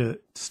start to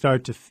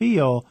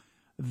feel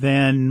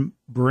then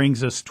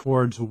brings us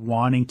towards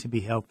wanting to be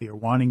healthier,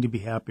 wanting to be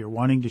happier,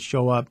 wanting to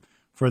show up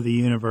for the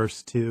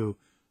universe to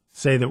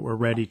say that we're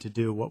ready to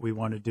do what we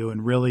want to do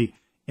and really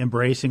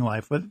embracing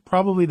life. But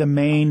probably the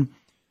main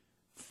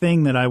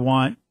thing that I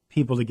want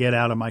people to get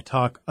out of my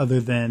talk,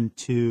 other than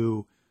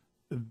to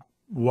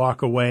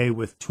walk away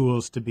with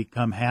tools to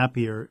become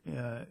happier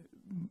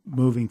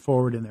moving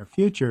forward in their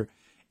future,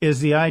 is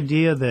the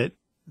idea that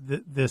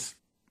this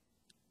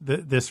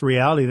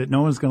reality that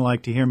no one's going to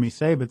like to hear me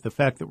say, but the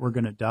fact that we're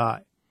going to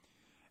die.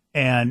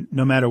 And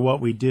no matter what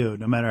we do,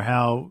 no matter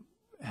how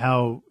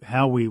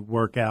we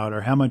work out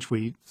or how much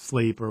we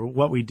sleep or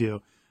what we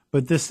do,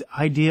 but this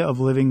idea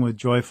of living with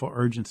joyful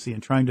urgency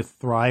and trying to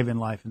thrive in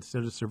life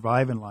instead of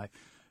survive in life.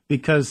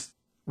 Because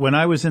when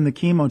I was in the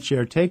chemo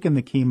chair, taking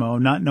the chemo,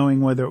 not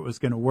knowing whether it was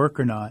going to work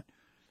or not,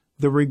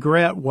 the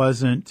regret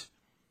wasn't,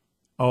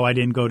 oh, I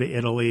didn't go to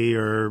Italy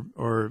or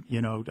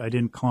I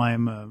didn't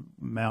climb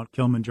Mount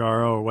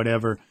Kilimanjaro or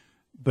whatever,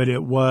 but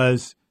it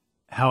was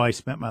how I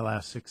spent my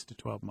last 6 to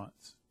 12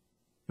 months.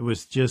 It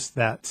was just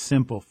that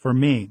simple for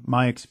me,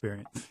 my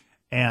experience.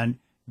 And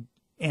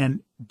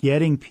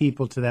getting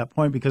people to that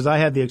point, because I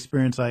had the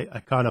experience, I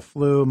caught a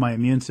flu, my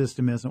immune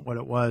system isn't what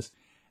it was.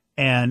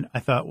 And I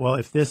thought, well,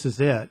 if this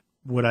is it,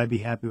 would I be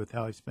happy with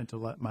how I spent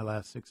my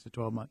last 6 to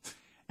 12 months?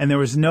 And there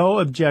was no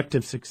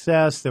objective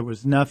success. There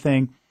was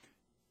nothing,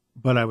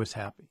 but I was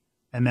happy.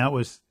 And that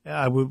was,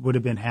 I would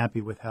have been happy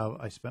with how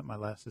I spent my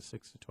last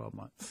 6 to 12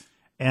 months.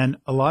 And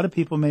a lot of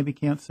people maybe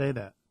can't say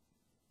that,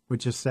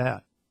 which is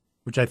sad,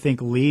 which I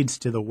think leads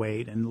to the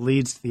weight and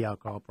leads to the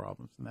alcohol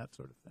problems and that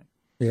sort of thing.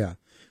 Yeah,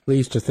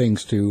 leads to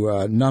things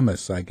to numb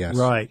us, I guess.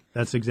 Right,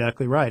 that's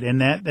exactly right.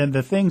 And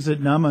the things that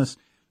numb us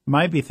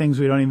might be things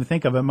we don't even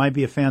think of. It might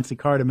be a fancy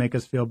car to make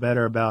us feel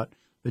better about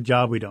the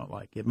job we don't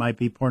like. It might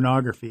be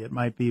pornography. It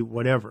might be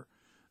whatever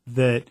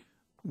that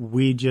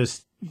we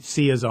just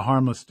see as a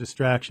harmless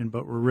distraction,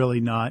 but we're really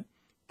not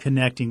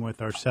connecting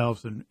with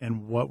ourselves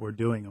and what we're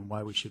doing and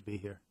why we should be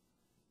here.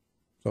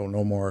 So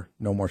no more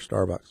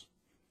Starbucks.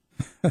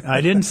 I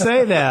didn't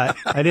say that.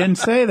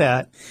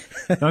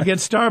 Don't get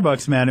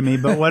Starbucks mad at me.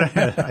 But what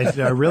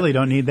I really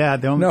don't need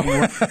that. The only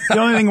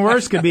thing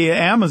worse could be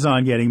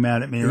Amazon getting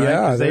mad at me, right?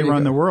 Yeah, because they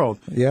run the world.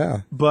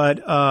 Yeah. But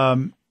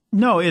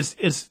no,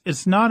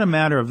 it's not a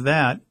matter of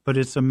that, but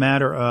it's a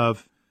matter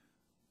of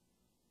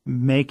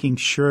making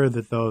sure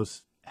that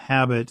those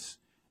habits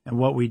and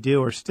what we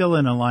do are still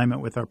in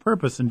alignment with our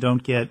purpose, and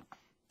don't get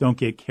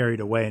carried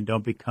away and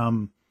don't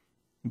become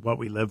what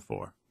we live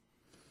for.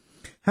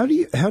 How do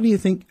you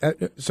think?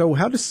 So,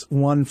 how does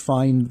one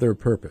find their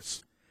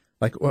purpose?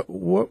 Like,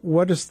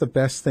 what is the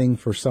best thing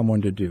for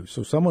someone to do?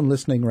 So, someone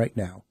listening right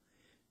now,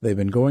 they've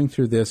been going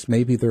through this.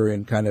 Maybe they're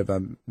in kind of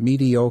a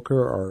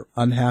mediocre or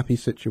unhappy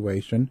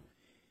situation,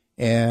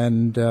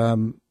 and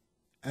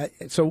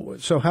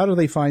so how do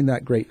they find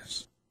that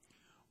greatness?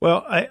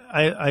 Well,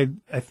 I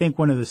think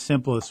one of the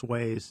simplest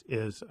ways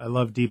is, I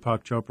love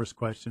Deepak Chopra's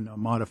question. I'll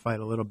modify it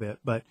a little bit,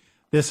 but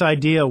this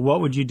idea,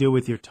 what would you do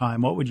with your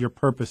time? What would your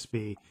purpose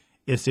be?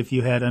 Is if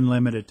you had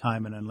unlimited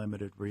time and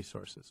unlimited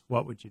resources,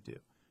 what would you do?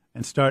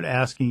 And start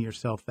asking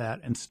yourself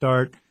that, and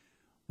start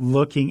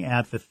looking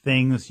at the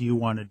things you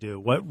want to do.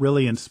 What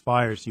really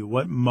inspires you?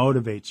 What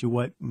motivates you?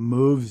 What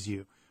moves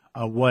you?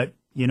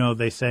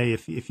 They say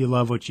if you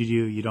love what you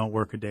do, you don't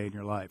work a day in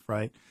your life,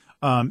 right?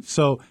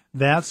 So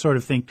that sort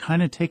of thing,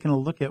 kind of taking a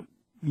look at,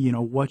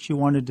 what you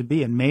wanted to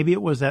be. And maybe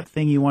it was that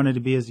thing you wanted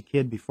to be as a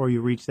kid before you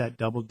reached that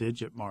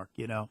double-digit mark,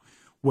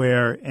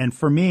 and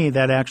for me,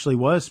 that actually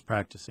was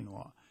practicing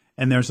law.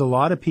 And there's a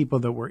lot of people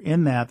that were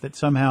in that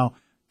somehow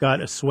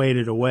got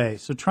assuaded away.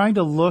 So trying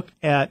to look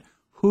at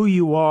who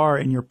you are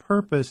and your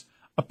purpose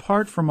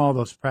apart from all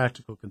those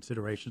practical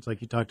considerations,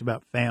 like you talked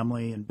about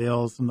family and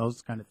bills and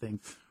those kind of things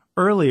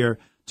earlier,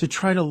 to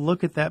try to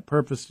look at that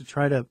purpose, to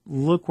try to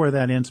look where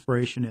that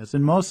inspiration is.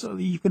 And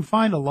you can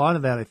find a lot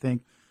of that, I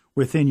think,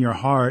 within your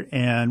heart.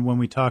 And when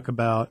we talk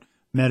about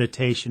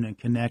meditation and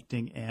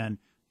connecting and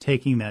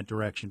taking that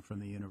direction from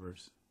the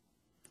universe.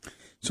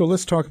 So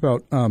let's talk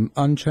about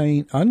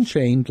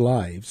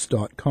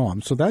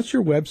UnchainedLives.com. So that's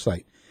your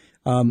website.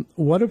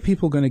 What are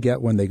people going to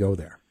get when they go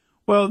there?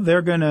 Well,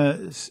 they're going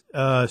to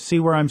see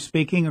where I'm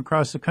speaking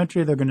across the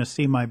country. They're going to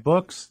see my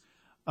books.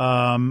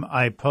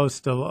 I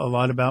post a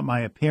lot about my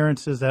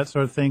appearances, that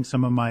sort of thing.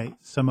 Some of my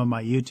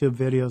YouTube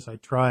videos, I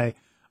try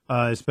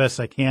as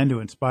best I can to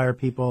inspire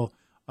people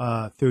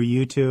through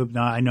YouTube.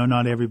 Now, I know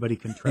not everybody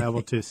can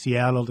travel to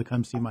Seattle to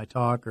come see my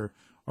talk or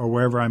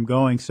wherever I'm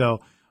going.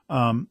 So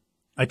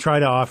I try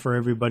to offer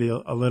everybody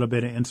a little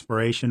bit of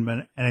inspiration.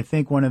 And I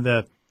think one of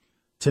the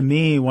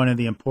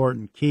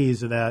important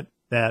keys of that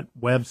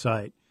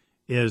website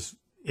is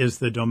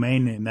the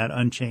domain name, that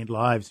Unchained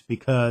Lives,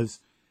 because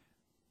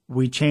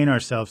we chain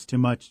ourselves too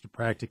much to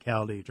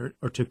practicality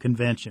or to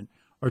convention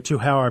or to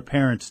how our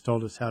parents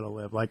told us how to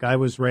live. Like I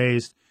was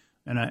raised,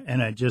 and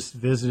I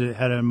just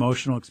had an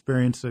emotional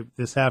experience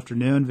this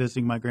afternoon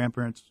visiting my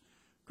grandparents'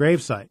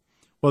 gravesite.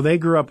 Well, they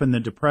grew up in the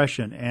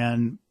Depression,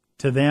 and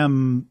to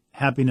them,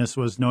 happiness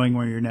was knowing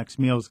where your next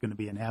meal is going to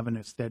be and having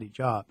a steady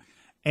job.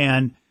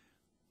 And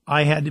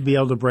I had to be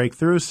able to break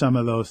through some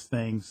of those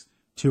things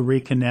to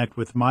reconnect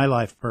with my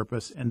life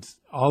purpose. And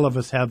all of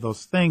us have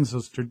those things,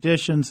 those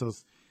traditions,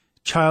 those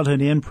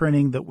childhood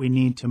imprinting that we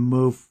need to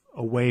move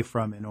away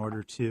from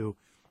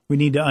we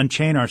need to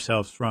unchain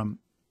ourselves from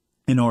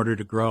in order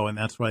to grow. And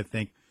that's why I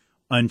think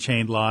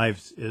Unchained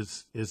Lives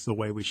is the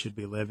way we should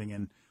be living.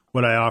 And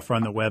what I offer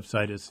on the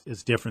website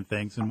is different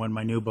things. And when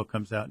my new book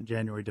comes out in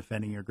January,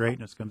 Defending Your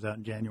Greatness comes out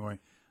in January,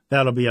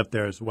 that'll be up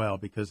there as well,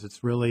 because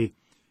it's really,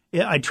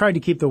 I tried to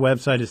keep the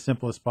website as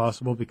simple as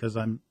possible because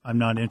I'm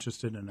not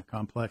interested in a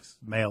complex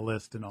mail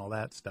list and all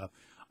that stuff.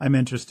 I'm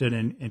interested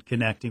in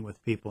connecting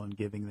with people and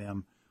giving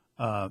them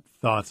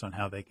thoughts on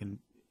how they can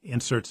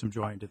insert some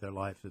joy into their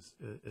life as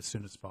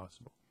soon as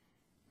possible.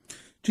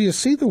 Do you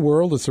see the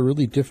world as a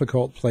really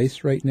difficult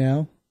place right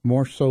now,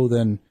 more so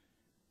than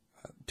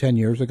 10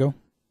 years ago?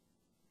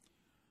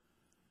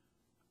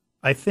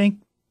 I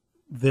think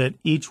that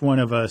each one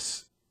of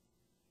us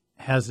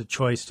has a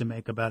choice to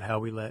make about how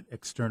we let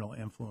external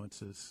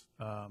influences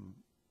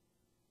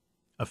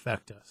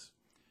affect us.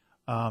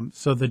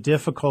 So the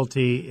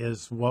difficulty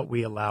is what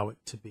we allow it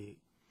to be.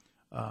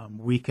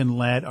 We can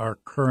let our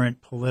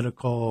current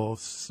political,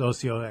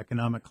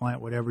 socioeconomic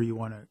climate, whatever you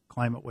want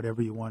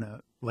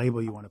to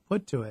label you want to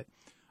put to it,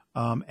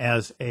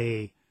 as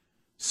a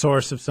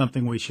source of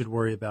something we should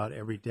worry about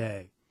every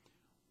day.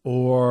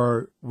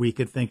 Or we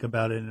could think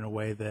about it in a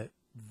way that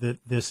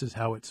this is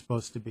how it's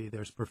supposed to be.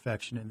 There's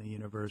perfection in the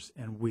universe,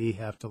 and we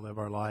have to live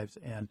our lives.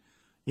 And,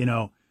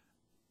 no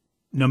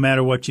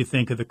matter what you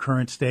think of the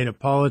current state of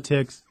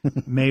politics,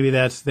 maybe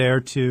that's there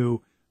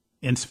to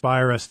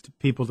inspire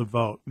people to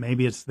vote.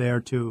 Maybe it's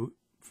there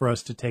for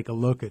us to take a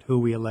look at who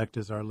we elect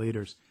as our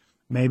leaders.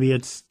 Maybe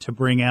it's to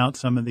bring out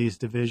some of these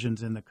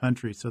divisions in the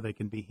country so they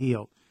can be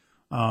healed.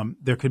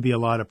 There could be a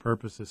lot of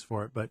purposes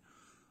for it, but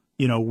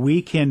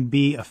we can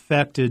be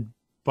affected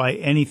by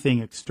anything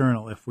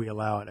external if we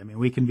allow it. I mean,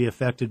 we can be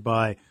affected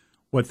by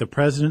what the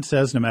president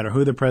says, no matter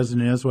who the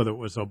president is, whether it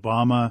was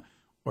Obama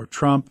or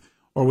Trump,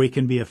 or we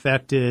can be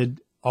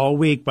affected all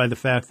week by the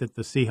fact that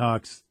the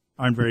Seahawks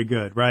aren't very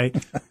good,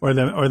 right? or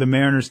the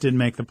Mariners didn't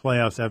make the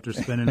playoffs after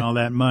spending all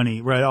that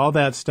money, right? All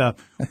that stuff.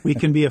 We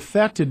can be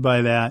affected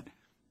by that,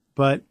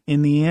 but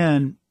in the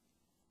end,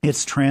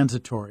 it's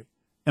transitory.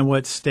 And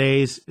what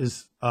stays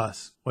is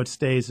us. What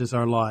stays is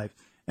our life.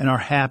 And our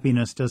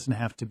happiness doesn't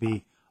have to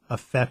be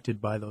affected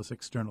by those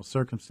external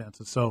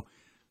circumstances. So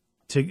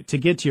to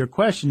get to your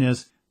question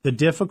is, the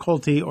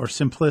difficulty or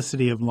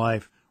simplicity of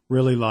life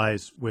really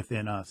lies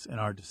within us and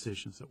our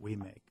decisions that we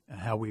make and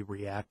how we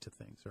react to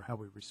things or how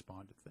we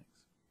respond to things.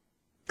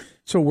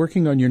 So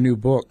working on your new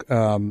book,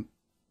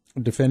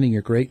 Defending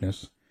Your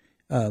Greatness,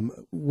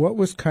 what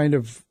was kind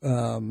of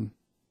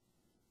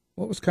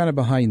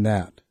behind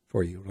that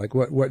for you? Like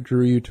what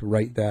drew you to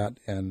write that,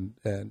 and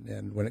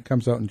when it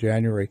comes out in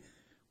January,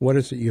 what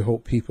is it you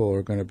hope people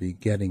are going to be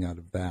getting out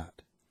of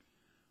that?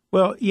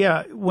 Well,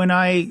 yeah, when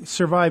I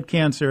survived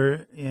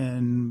cancer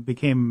and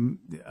became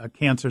a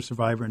cancer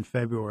survivor in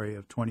February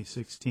of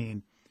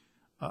 2016,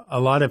 a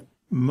lot of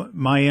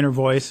my inner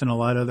voice and a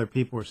lot of other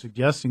people were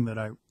suggesting that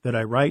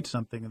I write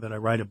something, that I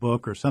write a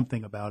book or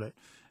something about it.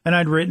 And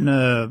I'd written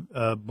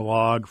a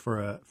blog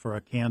for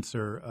a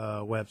cancer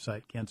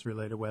website,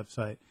 cancer-related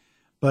website.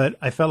 But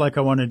I felt like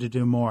I wanted to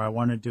do more. I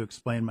wanted to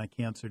explain my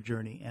cancer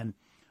journey. And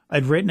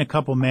I'd written a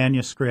couple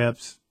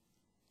manuscripts,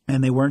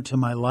 and they weren't to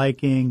my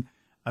liking.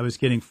 I was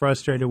getting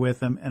frustrated with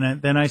them.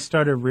 And then I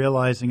started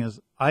realizing, as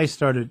I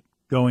started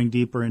going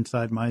deeper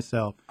inside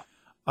myself,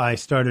 I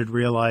started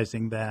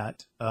realizing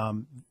that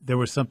there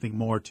was something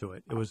more to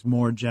it. It was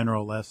more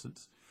general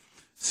lessons.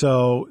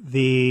 So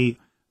the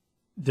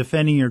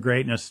Defending Your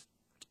Greatness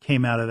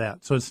came out of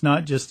that. So it's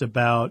not just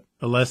about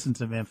the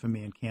lessons of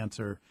infamy and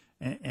cancer,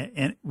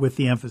 and with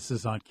the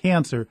emphasis on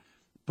cancer,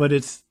 but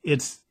it's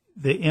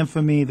the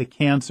infamy, the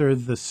cancer,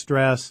 the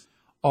stress,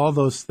 all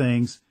those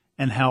things,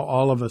 and how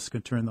all of us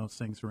can turn those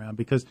things around.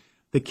 Because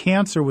the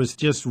cancer was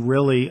just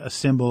really a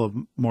symbol of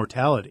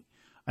mortality.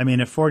 I mean,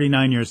 at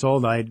 49 years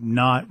old, I had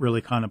not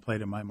really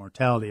contemplated my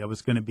mortality. I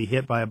was going to be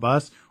hit by a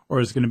bus, or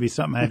it was going to be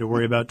something I had to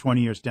worry about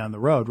 20 years down the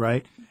road,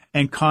 right?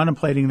 And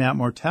contemplating that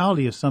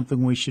mortality is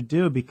something we should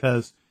do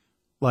because,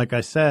 like I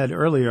said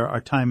earlier,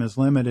 our time is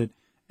limited.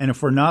 And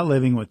if we're not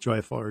living with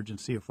joyful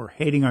urgency, if we're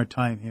hating our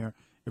time here,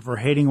 if we're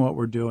hating what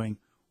we're doing,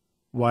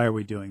 why are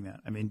we doing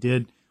that? I mean,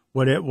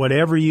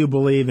 whatever you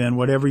believe in,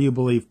 whatever you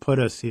believe put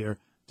us here,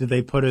 did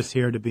they put us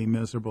here to be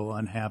miserable,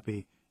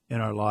 unhappy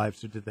in our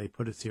lives, or did they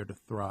put us here to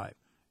thrive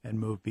and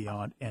move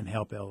beyond and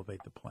help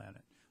elevate the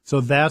planet?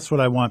 So that's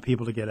what I want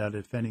people to get out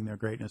of Defending Their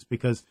Greatness,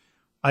 because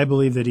I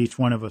believe that each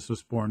one of us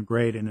was born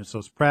great, and it's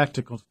those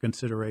practical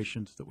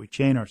considerations that we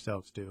chain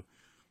ourselves to,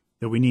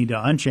 that we need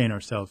to unchain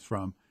ourselves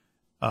from,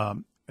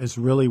 is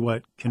really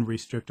what can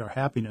restrict our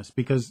happiness.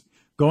 Because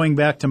going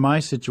back to my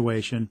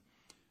situation,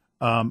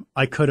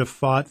 I could have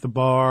fought the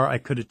bar. I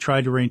could have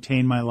tried to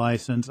retain my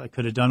license. I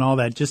could have done all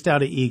that just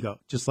out of ego,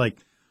 just like,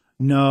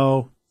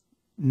 no,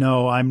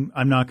 I'm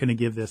not going to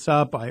give this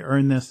up. I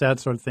earned this, that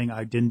sort of thing.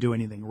 I didn't do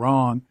anything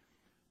wrong.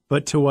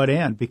 But to what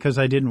end? Because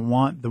I didn't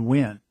want the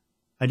win.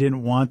 I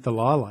didn't want the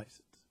law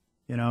license,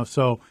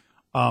 So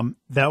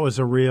that was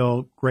a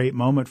real great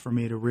moment for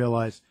me to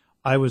realize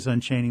I was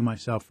unchaining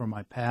myself from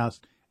my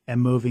past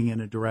and moving in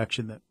a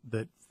direction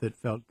that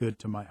felt good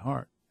to my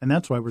heart. And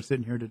that's why we're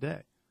sitting here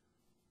today.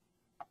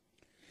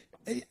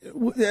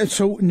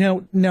 So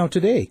now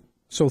today,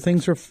 so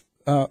things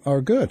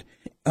are good.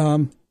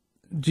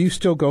 Do you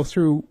still go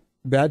through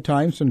bad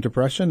times and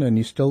depression, and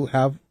you still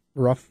have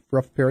rough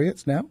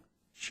periods now?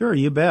 Sure,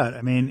 you bet.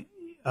 I mean,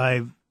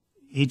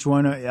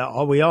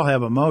 we all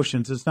have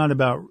emotions. It's not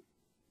about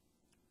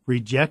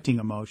rejecting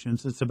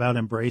emotions. It's about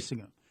embracing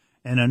them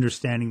and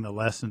understanding the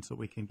lessons that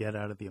we can get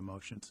out of the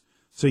emotions.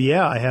 So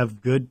yeah, I have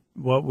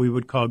what we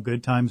would call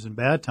good times and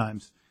bad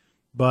times,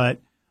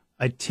 but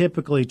I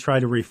typically try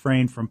to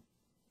refrain from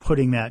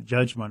putting that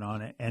judgment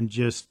on it and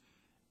just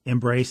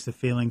embrace the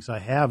feelings I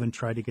have and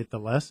try to get the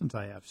lessons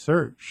I have.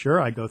 Sure,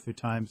 I go through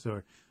times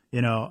where,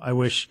 I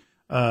wish,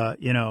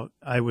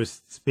 I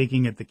was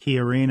speaking at the Key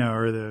Arena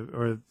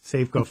or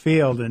Safeco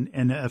Field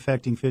and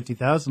affecting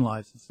 50,000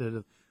 lives instead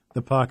of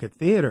the Pocket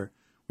Theater,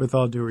 with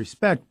all due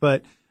respect.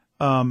 But,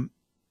 there's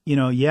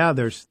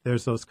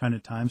those kind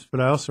of times. But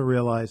I also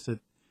realize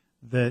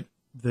that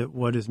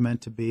what is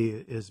meant to be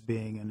is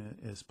being and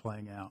is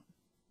playing out.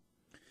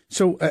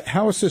 So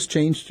how has this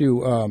changed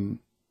you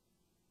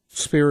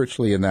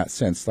spiritually in that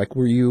sense? Like,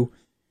 were you,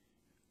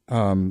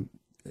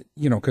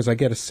 because I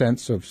get a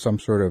sense of some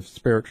sort of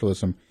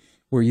spiritualism.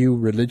 Were you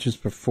religious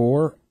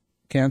before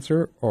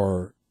cancer,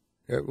 or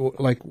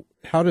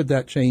how did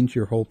that change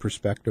your whole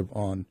perspective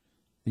on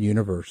the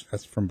universe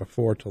as from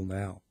before till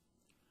now?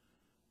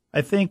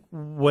 I think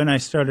when I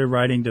started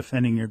writing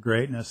Defending Your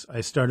Greatness,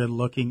 I started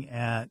looking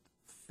at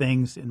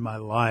things in my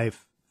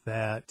life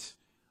that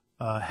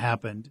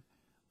happened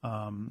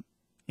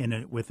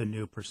with a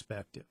new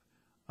perspective.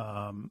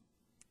 And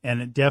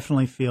it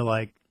definitely feel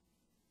like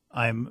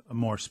I'm a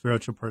more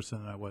spiritual person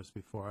than I was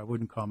before. I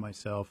wouldn't call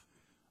myself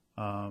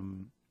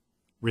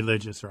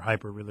religious or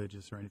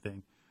hyper-religious or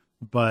anything.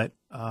 But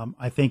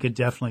I think it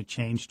definitely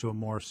changed to a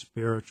more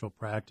spiritual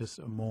practice,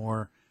 a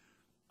more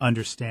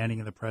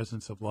understanding of the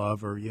presence of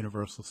love or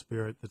universal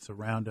spirit that's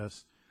around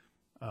us,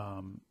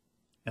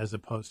 as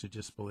opposed to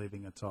just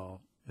believing it's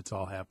all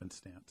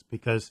happenstance.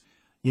 Because,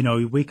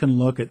 we can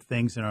look at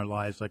things in our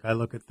lives, like I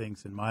look at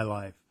things in my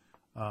life,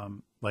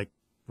 like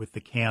with the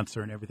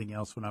cancer and everything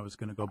else when I was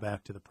going to go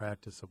back to the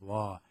practice of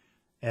law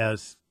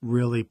as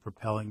really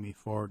propelling me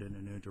forward in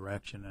a new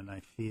direction. And I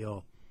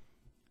feel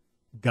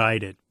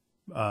guided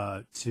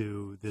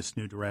to this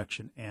new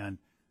direction. And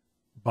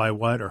by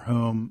what or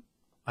whom,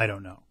 I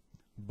don't know.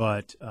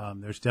 But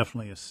there's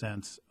definitely a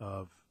sense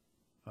of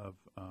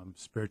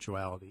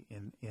spirituality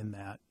in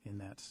that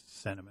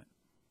sentiment.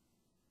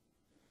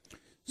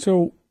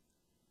 So,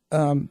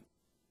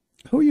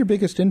 who are your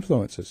biggest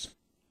influences?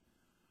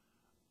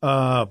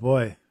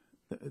 Boy,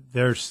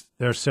 there's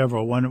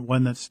several.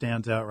 One that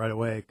stands out right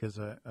away because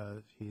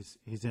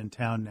he's in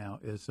town now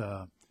is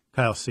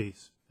Kyle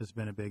Cease has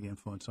been a big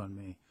influence on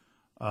me.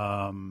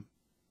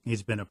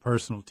 He's been a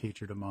personal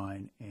teacher to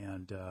mine,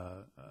 and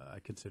I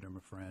consider him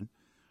a friend.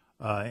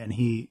 And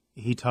he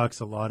talks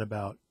a lot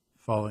about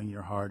following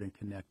your heart and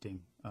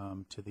connecting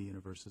to the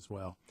universe as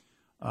well.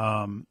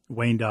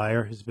 Wayne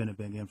Dyer has been a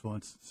big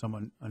influence,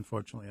 someone,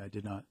 unfortunately, I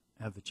did not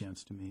have the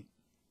chance to meet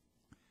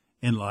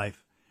in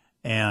life.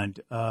 And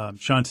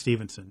Sean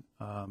Stevenson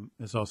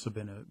has also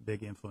been a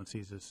big influence.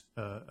 He's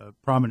a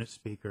prominent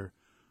speaker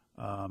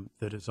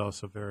that is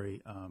also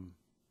very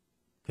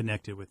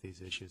connected with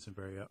these issues and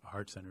very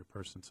heart-centered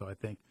person. So I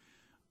think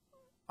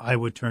I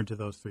would turn to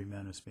those three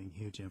men as being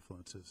huge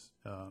influences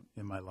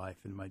in my life,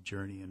 in my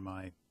journey, in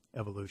my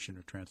evolution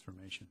or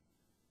transformation.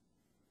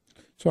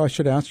 So I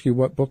should ask you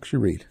what books you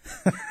read.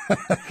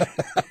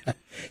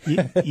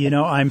 you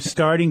know, I'm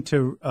starting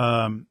to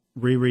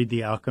reread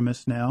The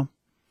Alchemist now.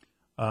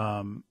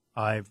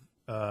 I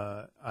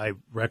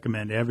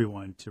recommend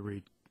everyone to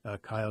read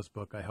Kyle's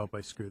book, I Hope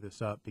I Screw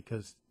This Up,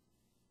 because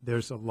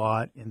there's a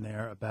lot in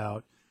there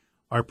about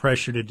our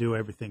pressure to do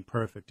everything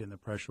perfect and the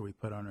pressure we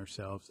put on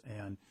ourselves.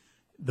 And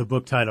the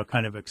book title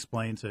kind of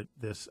explains it,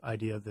 this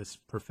idea of this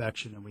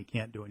perfection and we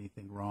can't do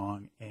anything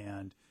wrong.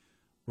 And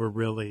we're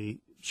really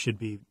should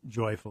be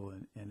joyful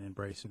in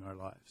embracing our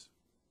lives.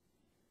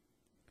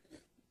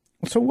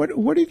 So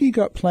what have you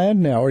got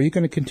planned now? Are you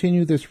going to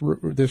continue this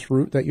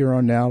route that you're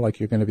on now? Like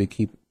you're going to be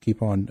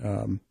keep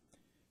on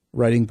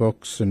writing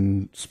books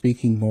and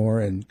speaking more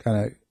and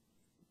kind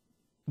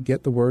of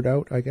get the word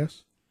out, I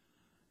guess?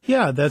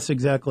 Yeah, that's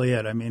exactly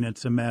it. I mean,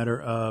 it's a matter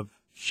of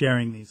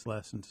sharing these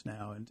lessons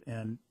now.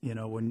 And you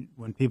know,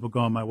 when people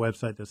go on my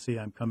website, they'll see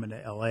I'm coming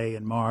to L.A.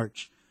 in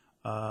March.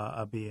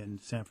 I'll be in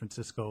San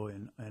Francisco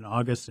in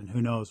August and who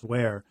knows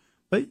where.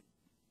 But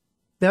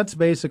that's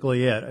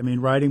basically it. I mean,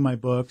 writing my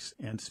books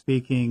and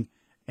speaking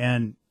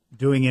and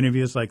doing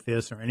interviews like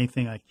this or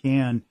anything I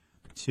can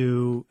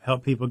to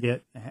help people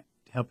get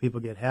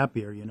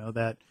happier. You know,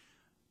 that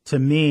to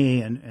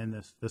me, and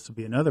this will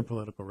be another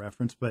political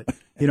reference, but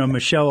you know,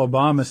 Michelle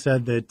Obama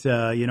said that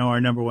you know,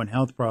 our number one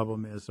health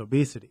problem is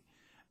obesity.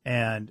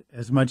 And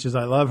as much as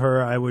I love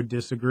her, I would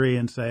disagree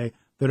and say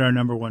that our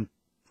number one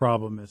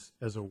problem is,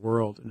 as a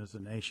world and as a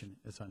nation,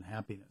 is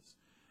unhappiness.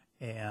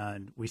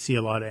 And we see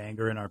a lot of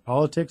anger in our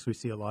politics. We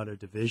see a lot of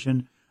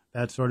division,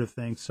 that sort of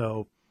thing.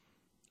 So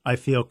I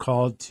feel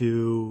called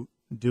to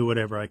do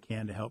whatever I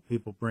can to help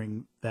people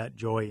bring that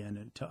joy in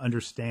and to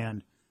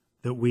understand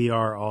that we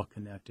are all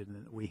connected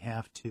and that we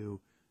have to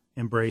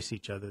embrace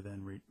each other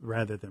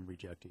rather than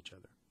reject each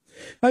other.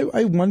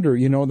 I wonder,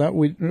 you know, that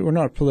we're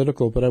not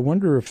political, but I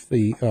wonder if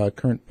the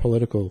current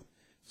political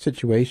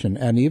situation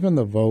and even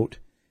the vote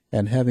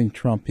and having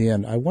Trump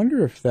in, I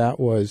wonder if that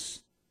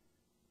was,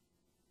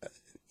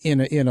 in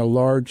a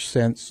large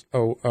sense,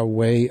 a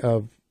way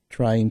of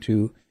trying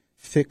to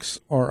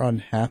fix our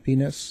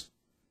unhappiness,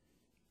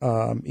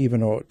 even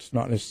though it's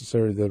not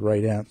necessarily the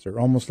right answer.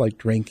 Almost like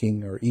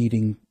drinking or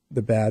eating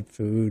the bad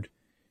food.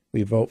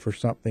 We vote for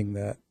something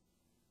that,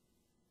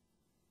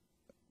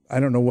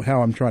 I don't know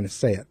how I'm trying to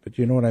say it, but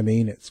you know what I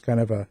mean? It's kind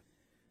of a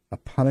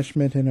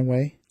punishment in a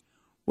way.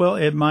 Well,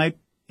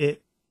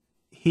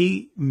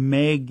 he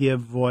may give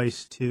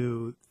voice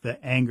to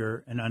the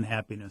anger and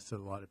unhappiness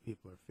that a lot of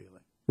people are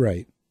feeling.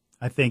 Right.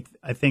 I think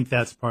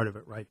that's part of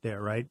it right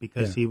there, right?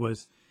 Because he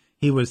was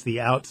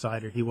the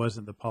outsider. He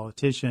wasn't the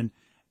politician,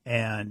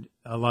 and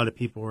a lot of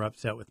people were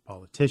upset with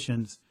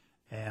politicians.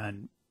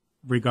 And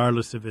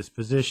regardless of his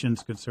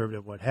positions,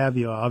 conservative, what have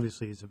you,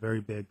 obviously he's a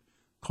very big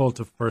cult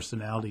of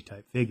personality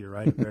type figure,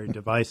 right? A very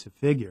divisive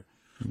figure.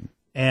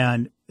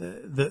 And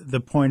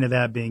the point of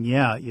that being,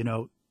 you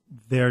know,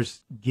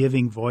 there's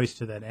giving voice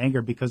to that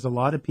anger because a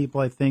lot of people,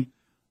 I think,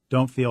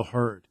 don't feel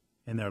heard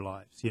in their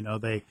lives. You know,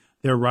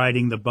 they're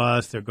riding the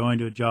bus, they're going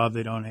to a job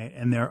they don't hate,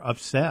 and they're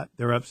upset.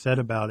 They're upset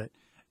about it.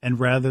 And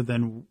rather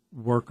than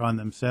work on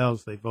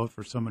themselves, they vote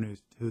for someone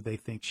who they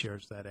think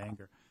shares that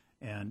anger.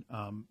 And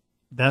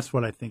that's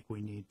what I think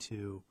we need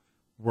to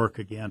work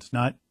against.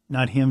 Not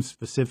him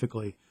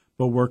specifically,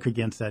 but work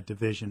against that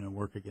division and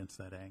work against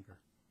that anger.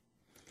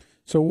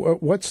 So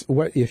what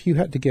if you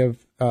had to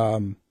give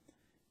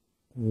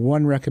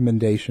one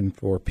recommendation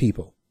for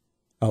people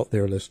out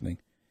there listening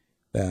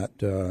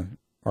that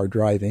are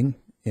driving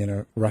in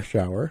a rush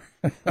hour,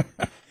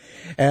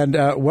 and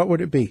what would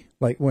it be?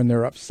 Like when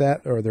they're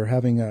upset or they're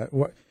having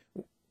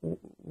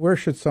where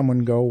should someone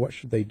go? What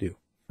should they do?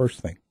 First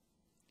thing.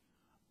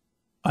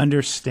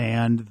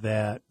 understand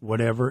that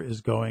whatever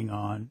is going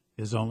on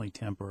is only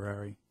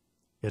temporary.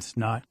 It's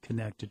not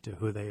connected to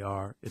who they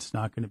are. It's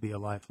not going to be a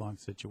lifelong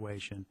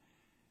situation.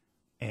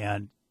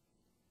 And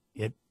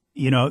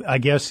I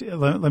guess,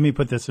 let me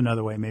put this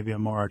another way, maybe a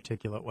more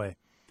articulate way.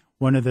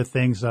 One of the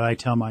things that I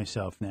tell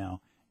myself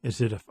now is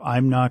that if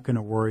I'm not going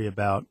to worry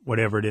about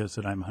whatever it is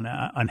that I'm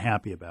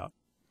unhappy about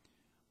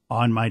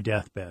on my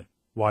deathbed,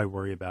 why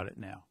worry about it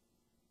now?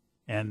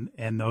 And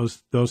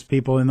those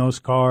people in those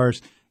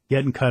cars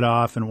getting cut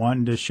off and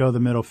wanting to show the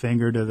middle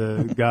finger to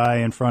the guy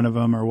in front of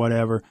them or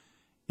whatever,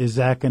 is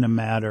that going to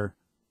matter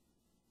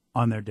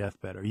on their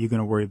deathbed? Are you going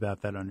to worry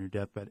about that on your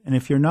deathbed? And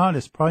if you're not,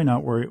 it's probably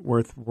not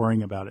worth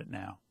worrying about it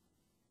now.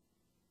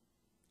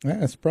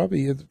 Yeah, it's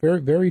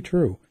very, very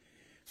true.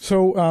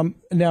 So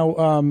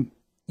now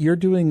you're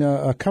doing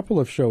a couple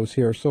of shows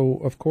here. So,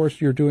 of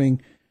course, you're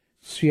doing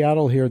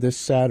Seattle here this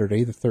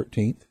Saturday, the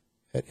 13th,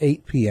 at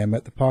 8 p.m.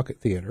 at the Pocket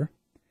Theater.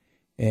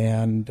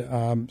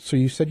 And so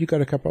you said you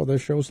got a couple other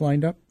shows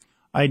lined up?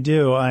 I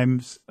do.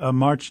 I'm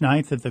March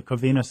 9th at the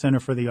Covina Center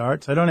for the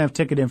Arts. I don't have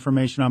ticket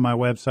information on my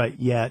website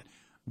yet,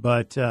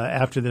 but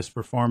after this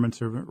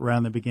performance or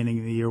around the beginning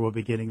of the year, we'll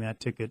be getting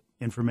that ticket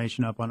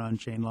information up on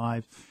Unchained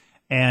Live.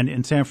 And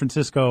in San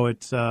Francisco,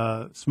 it's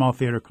a small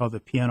theater called the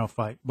Piano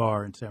Fight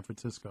Bar in San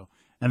Francisco.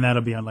 And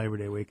that'll be on Labor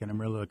Day weekend.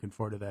 I'm really looking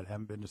forward to that. I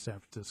haven't been to San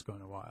Francisco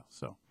in a while.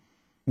 So,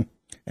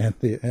 and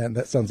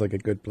that sounds like a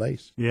good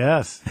place.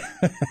 Yes.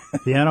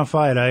 Piano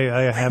Fight.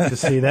 I have to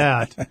see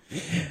that.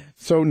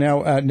 So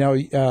now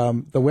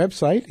the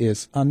website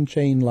is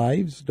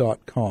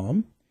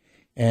unchainedlives.com.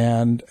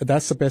 And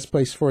that's the best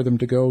place for them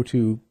to go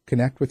to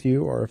connect with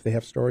you, or if they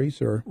have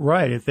stories, or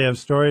right. If they have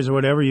stories or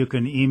whatever, you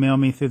can email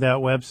me through that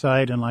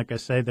website. And like I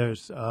say,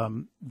 there's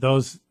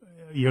those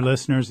your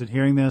listeners that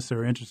hearing this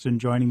are interested in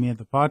joining me at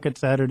the Pocket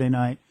Saturday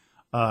night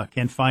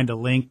can find a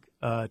link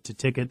to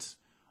tickets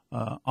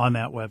on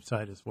that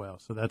website as well.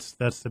 So that's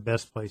the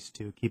best place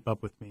to keep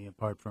up with me,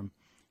 apart from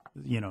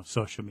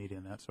social media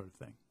and that sort of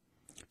thing.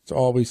 It's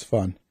always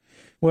fun.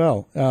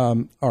 Well,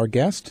 our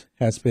guest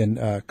has been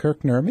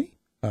Kirk Nurmi.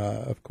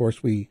 Of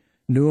course, we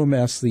knew him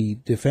as the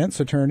defense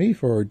attorney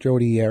for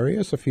Jodi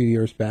Arias a few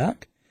years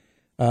back,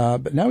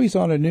 but now he's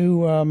on a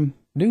new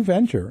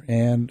venture,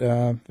 and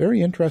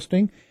very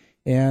interesting.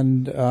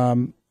 And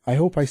I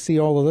hope I see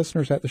all the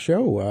listeners at the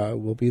show.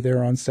 We'll be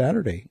there on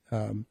Saturday,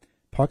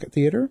 Pocket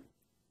Theater,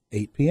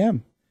 8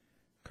 p.m.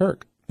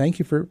 Kirk, thank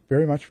you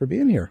very much for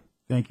being here.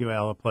 Thank you,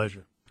 Al. A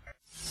pleasure.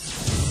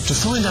 To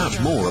find out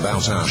more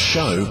about our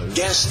show,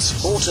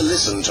 guests, or to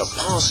listen to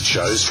past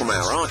shows from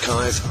our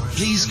archive,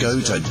 please go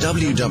to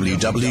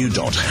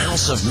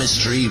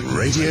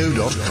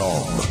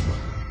www.houseofmysteryradio.com.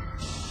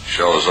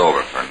 Show's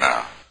over for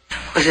now.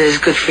 Was it as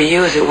good for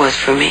you as it was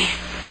for me?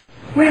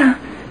 Well,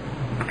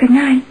 good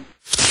night.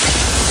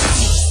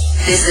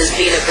 This has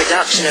been a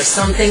production of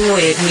Something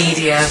Weird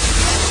Media.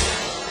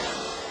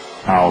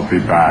 I'll be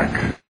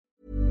back.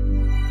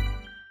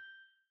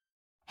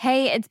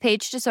 Hey, it's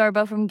Paige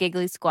DeSorbo from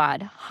Giggly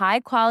Squad.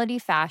 High quality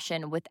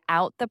fashion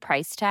without the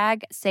price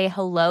tag. Say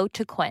hello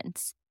to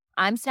Quince.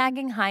 I'm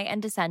snagging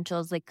high-end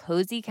essentials like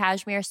cozy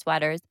cashmere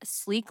sweaters,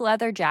 sleek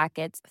leather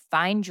jackets,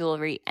 fine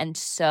jewelry, and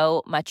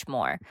so much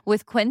more.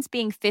 With Quince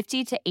being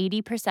 50 to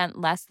 80%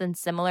 less than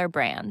similar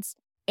brands.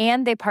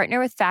 And they partner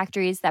with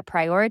factories that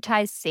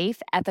prioritize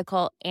safe,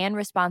 ethical, and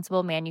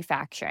responsible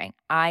manufacturing.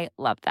 I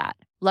love that.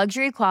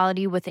 Luxury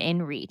quality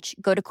within reach.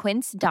 Go to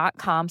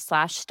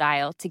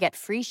quince.com/style to get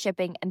free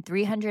shipping and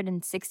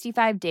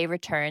 365-day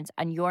returns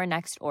on your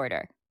next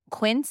order.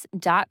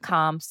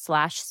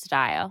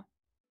 Quince.com/style.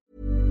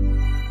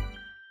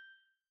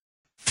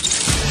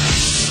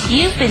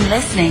 You've been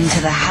listening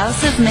to the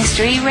House of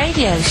Mystery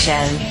radio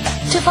show.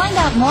 To find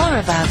out more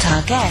about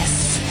our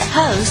guests,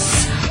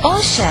 hosts,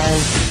 or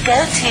shows,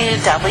 go to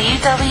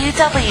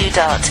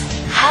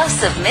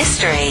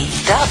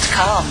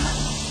www.houseofmystery.com.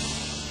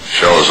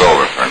 Show's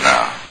over for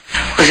now.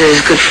 Was it as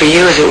good for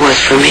you as it was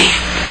for me?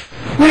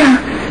 Well,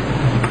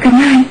 good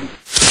night.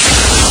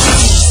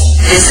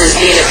 This has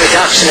been a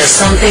production of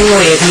Something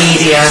Weird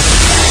Media.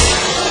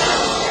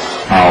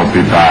 I'll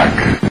be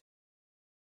back.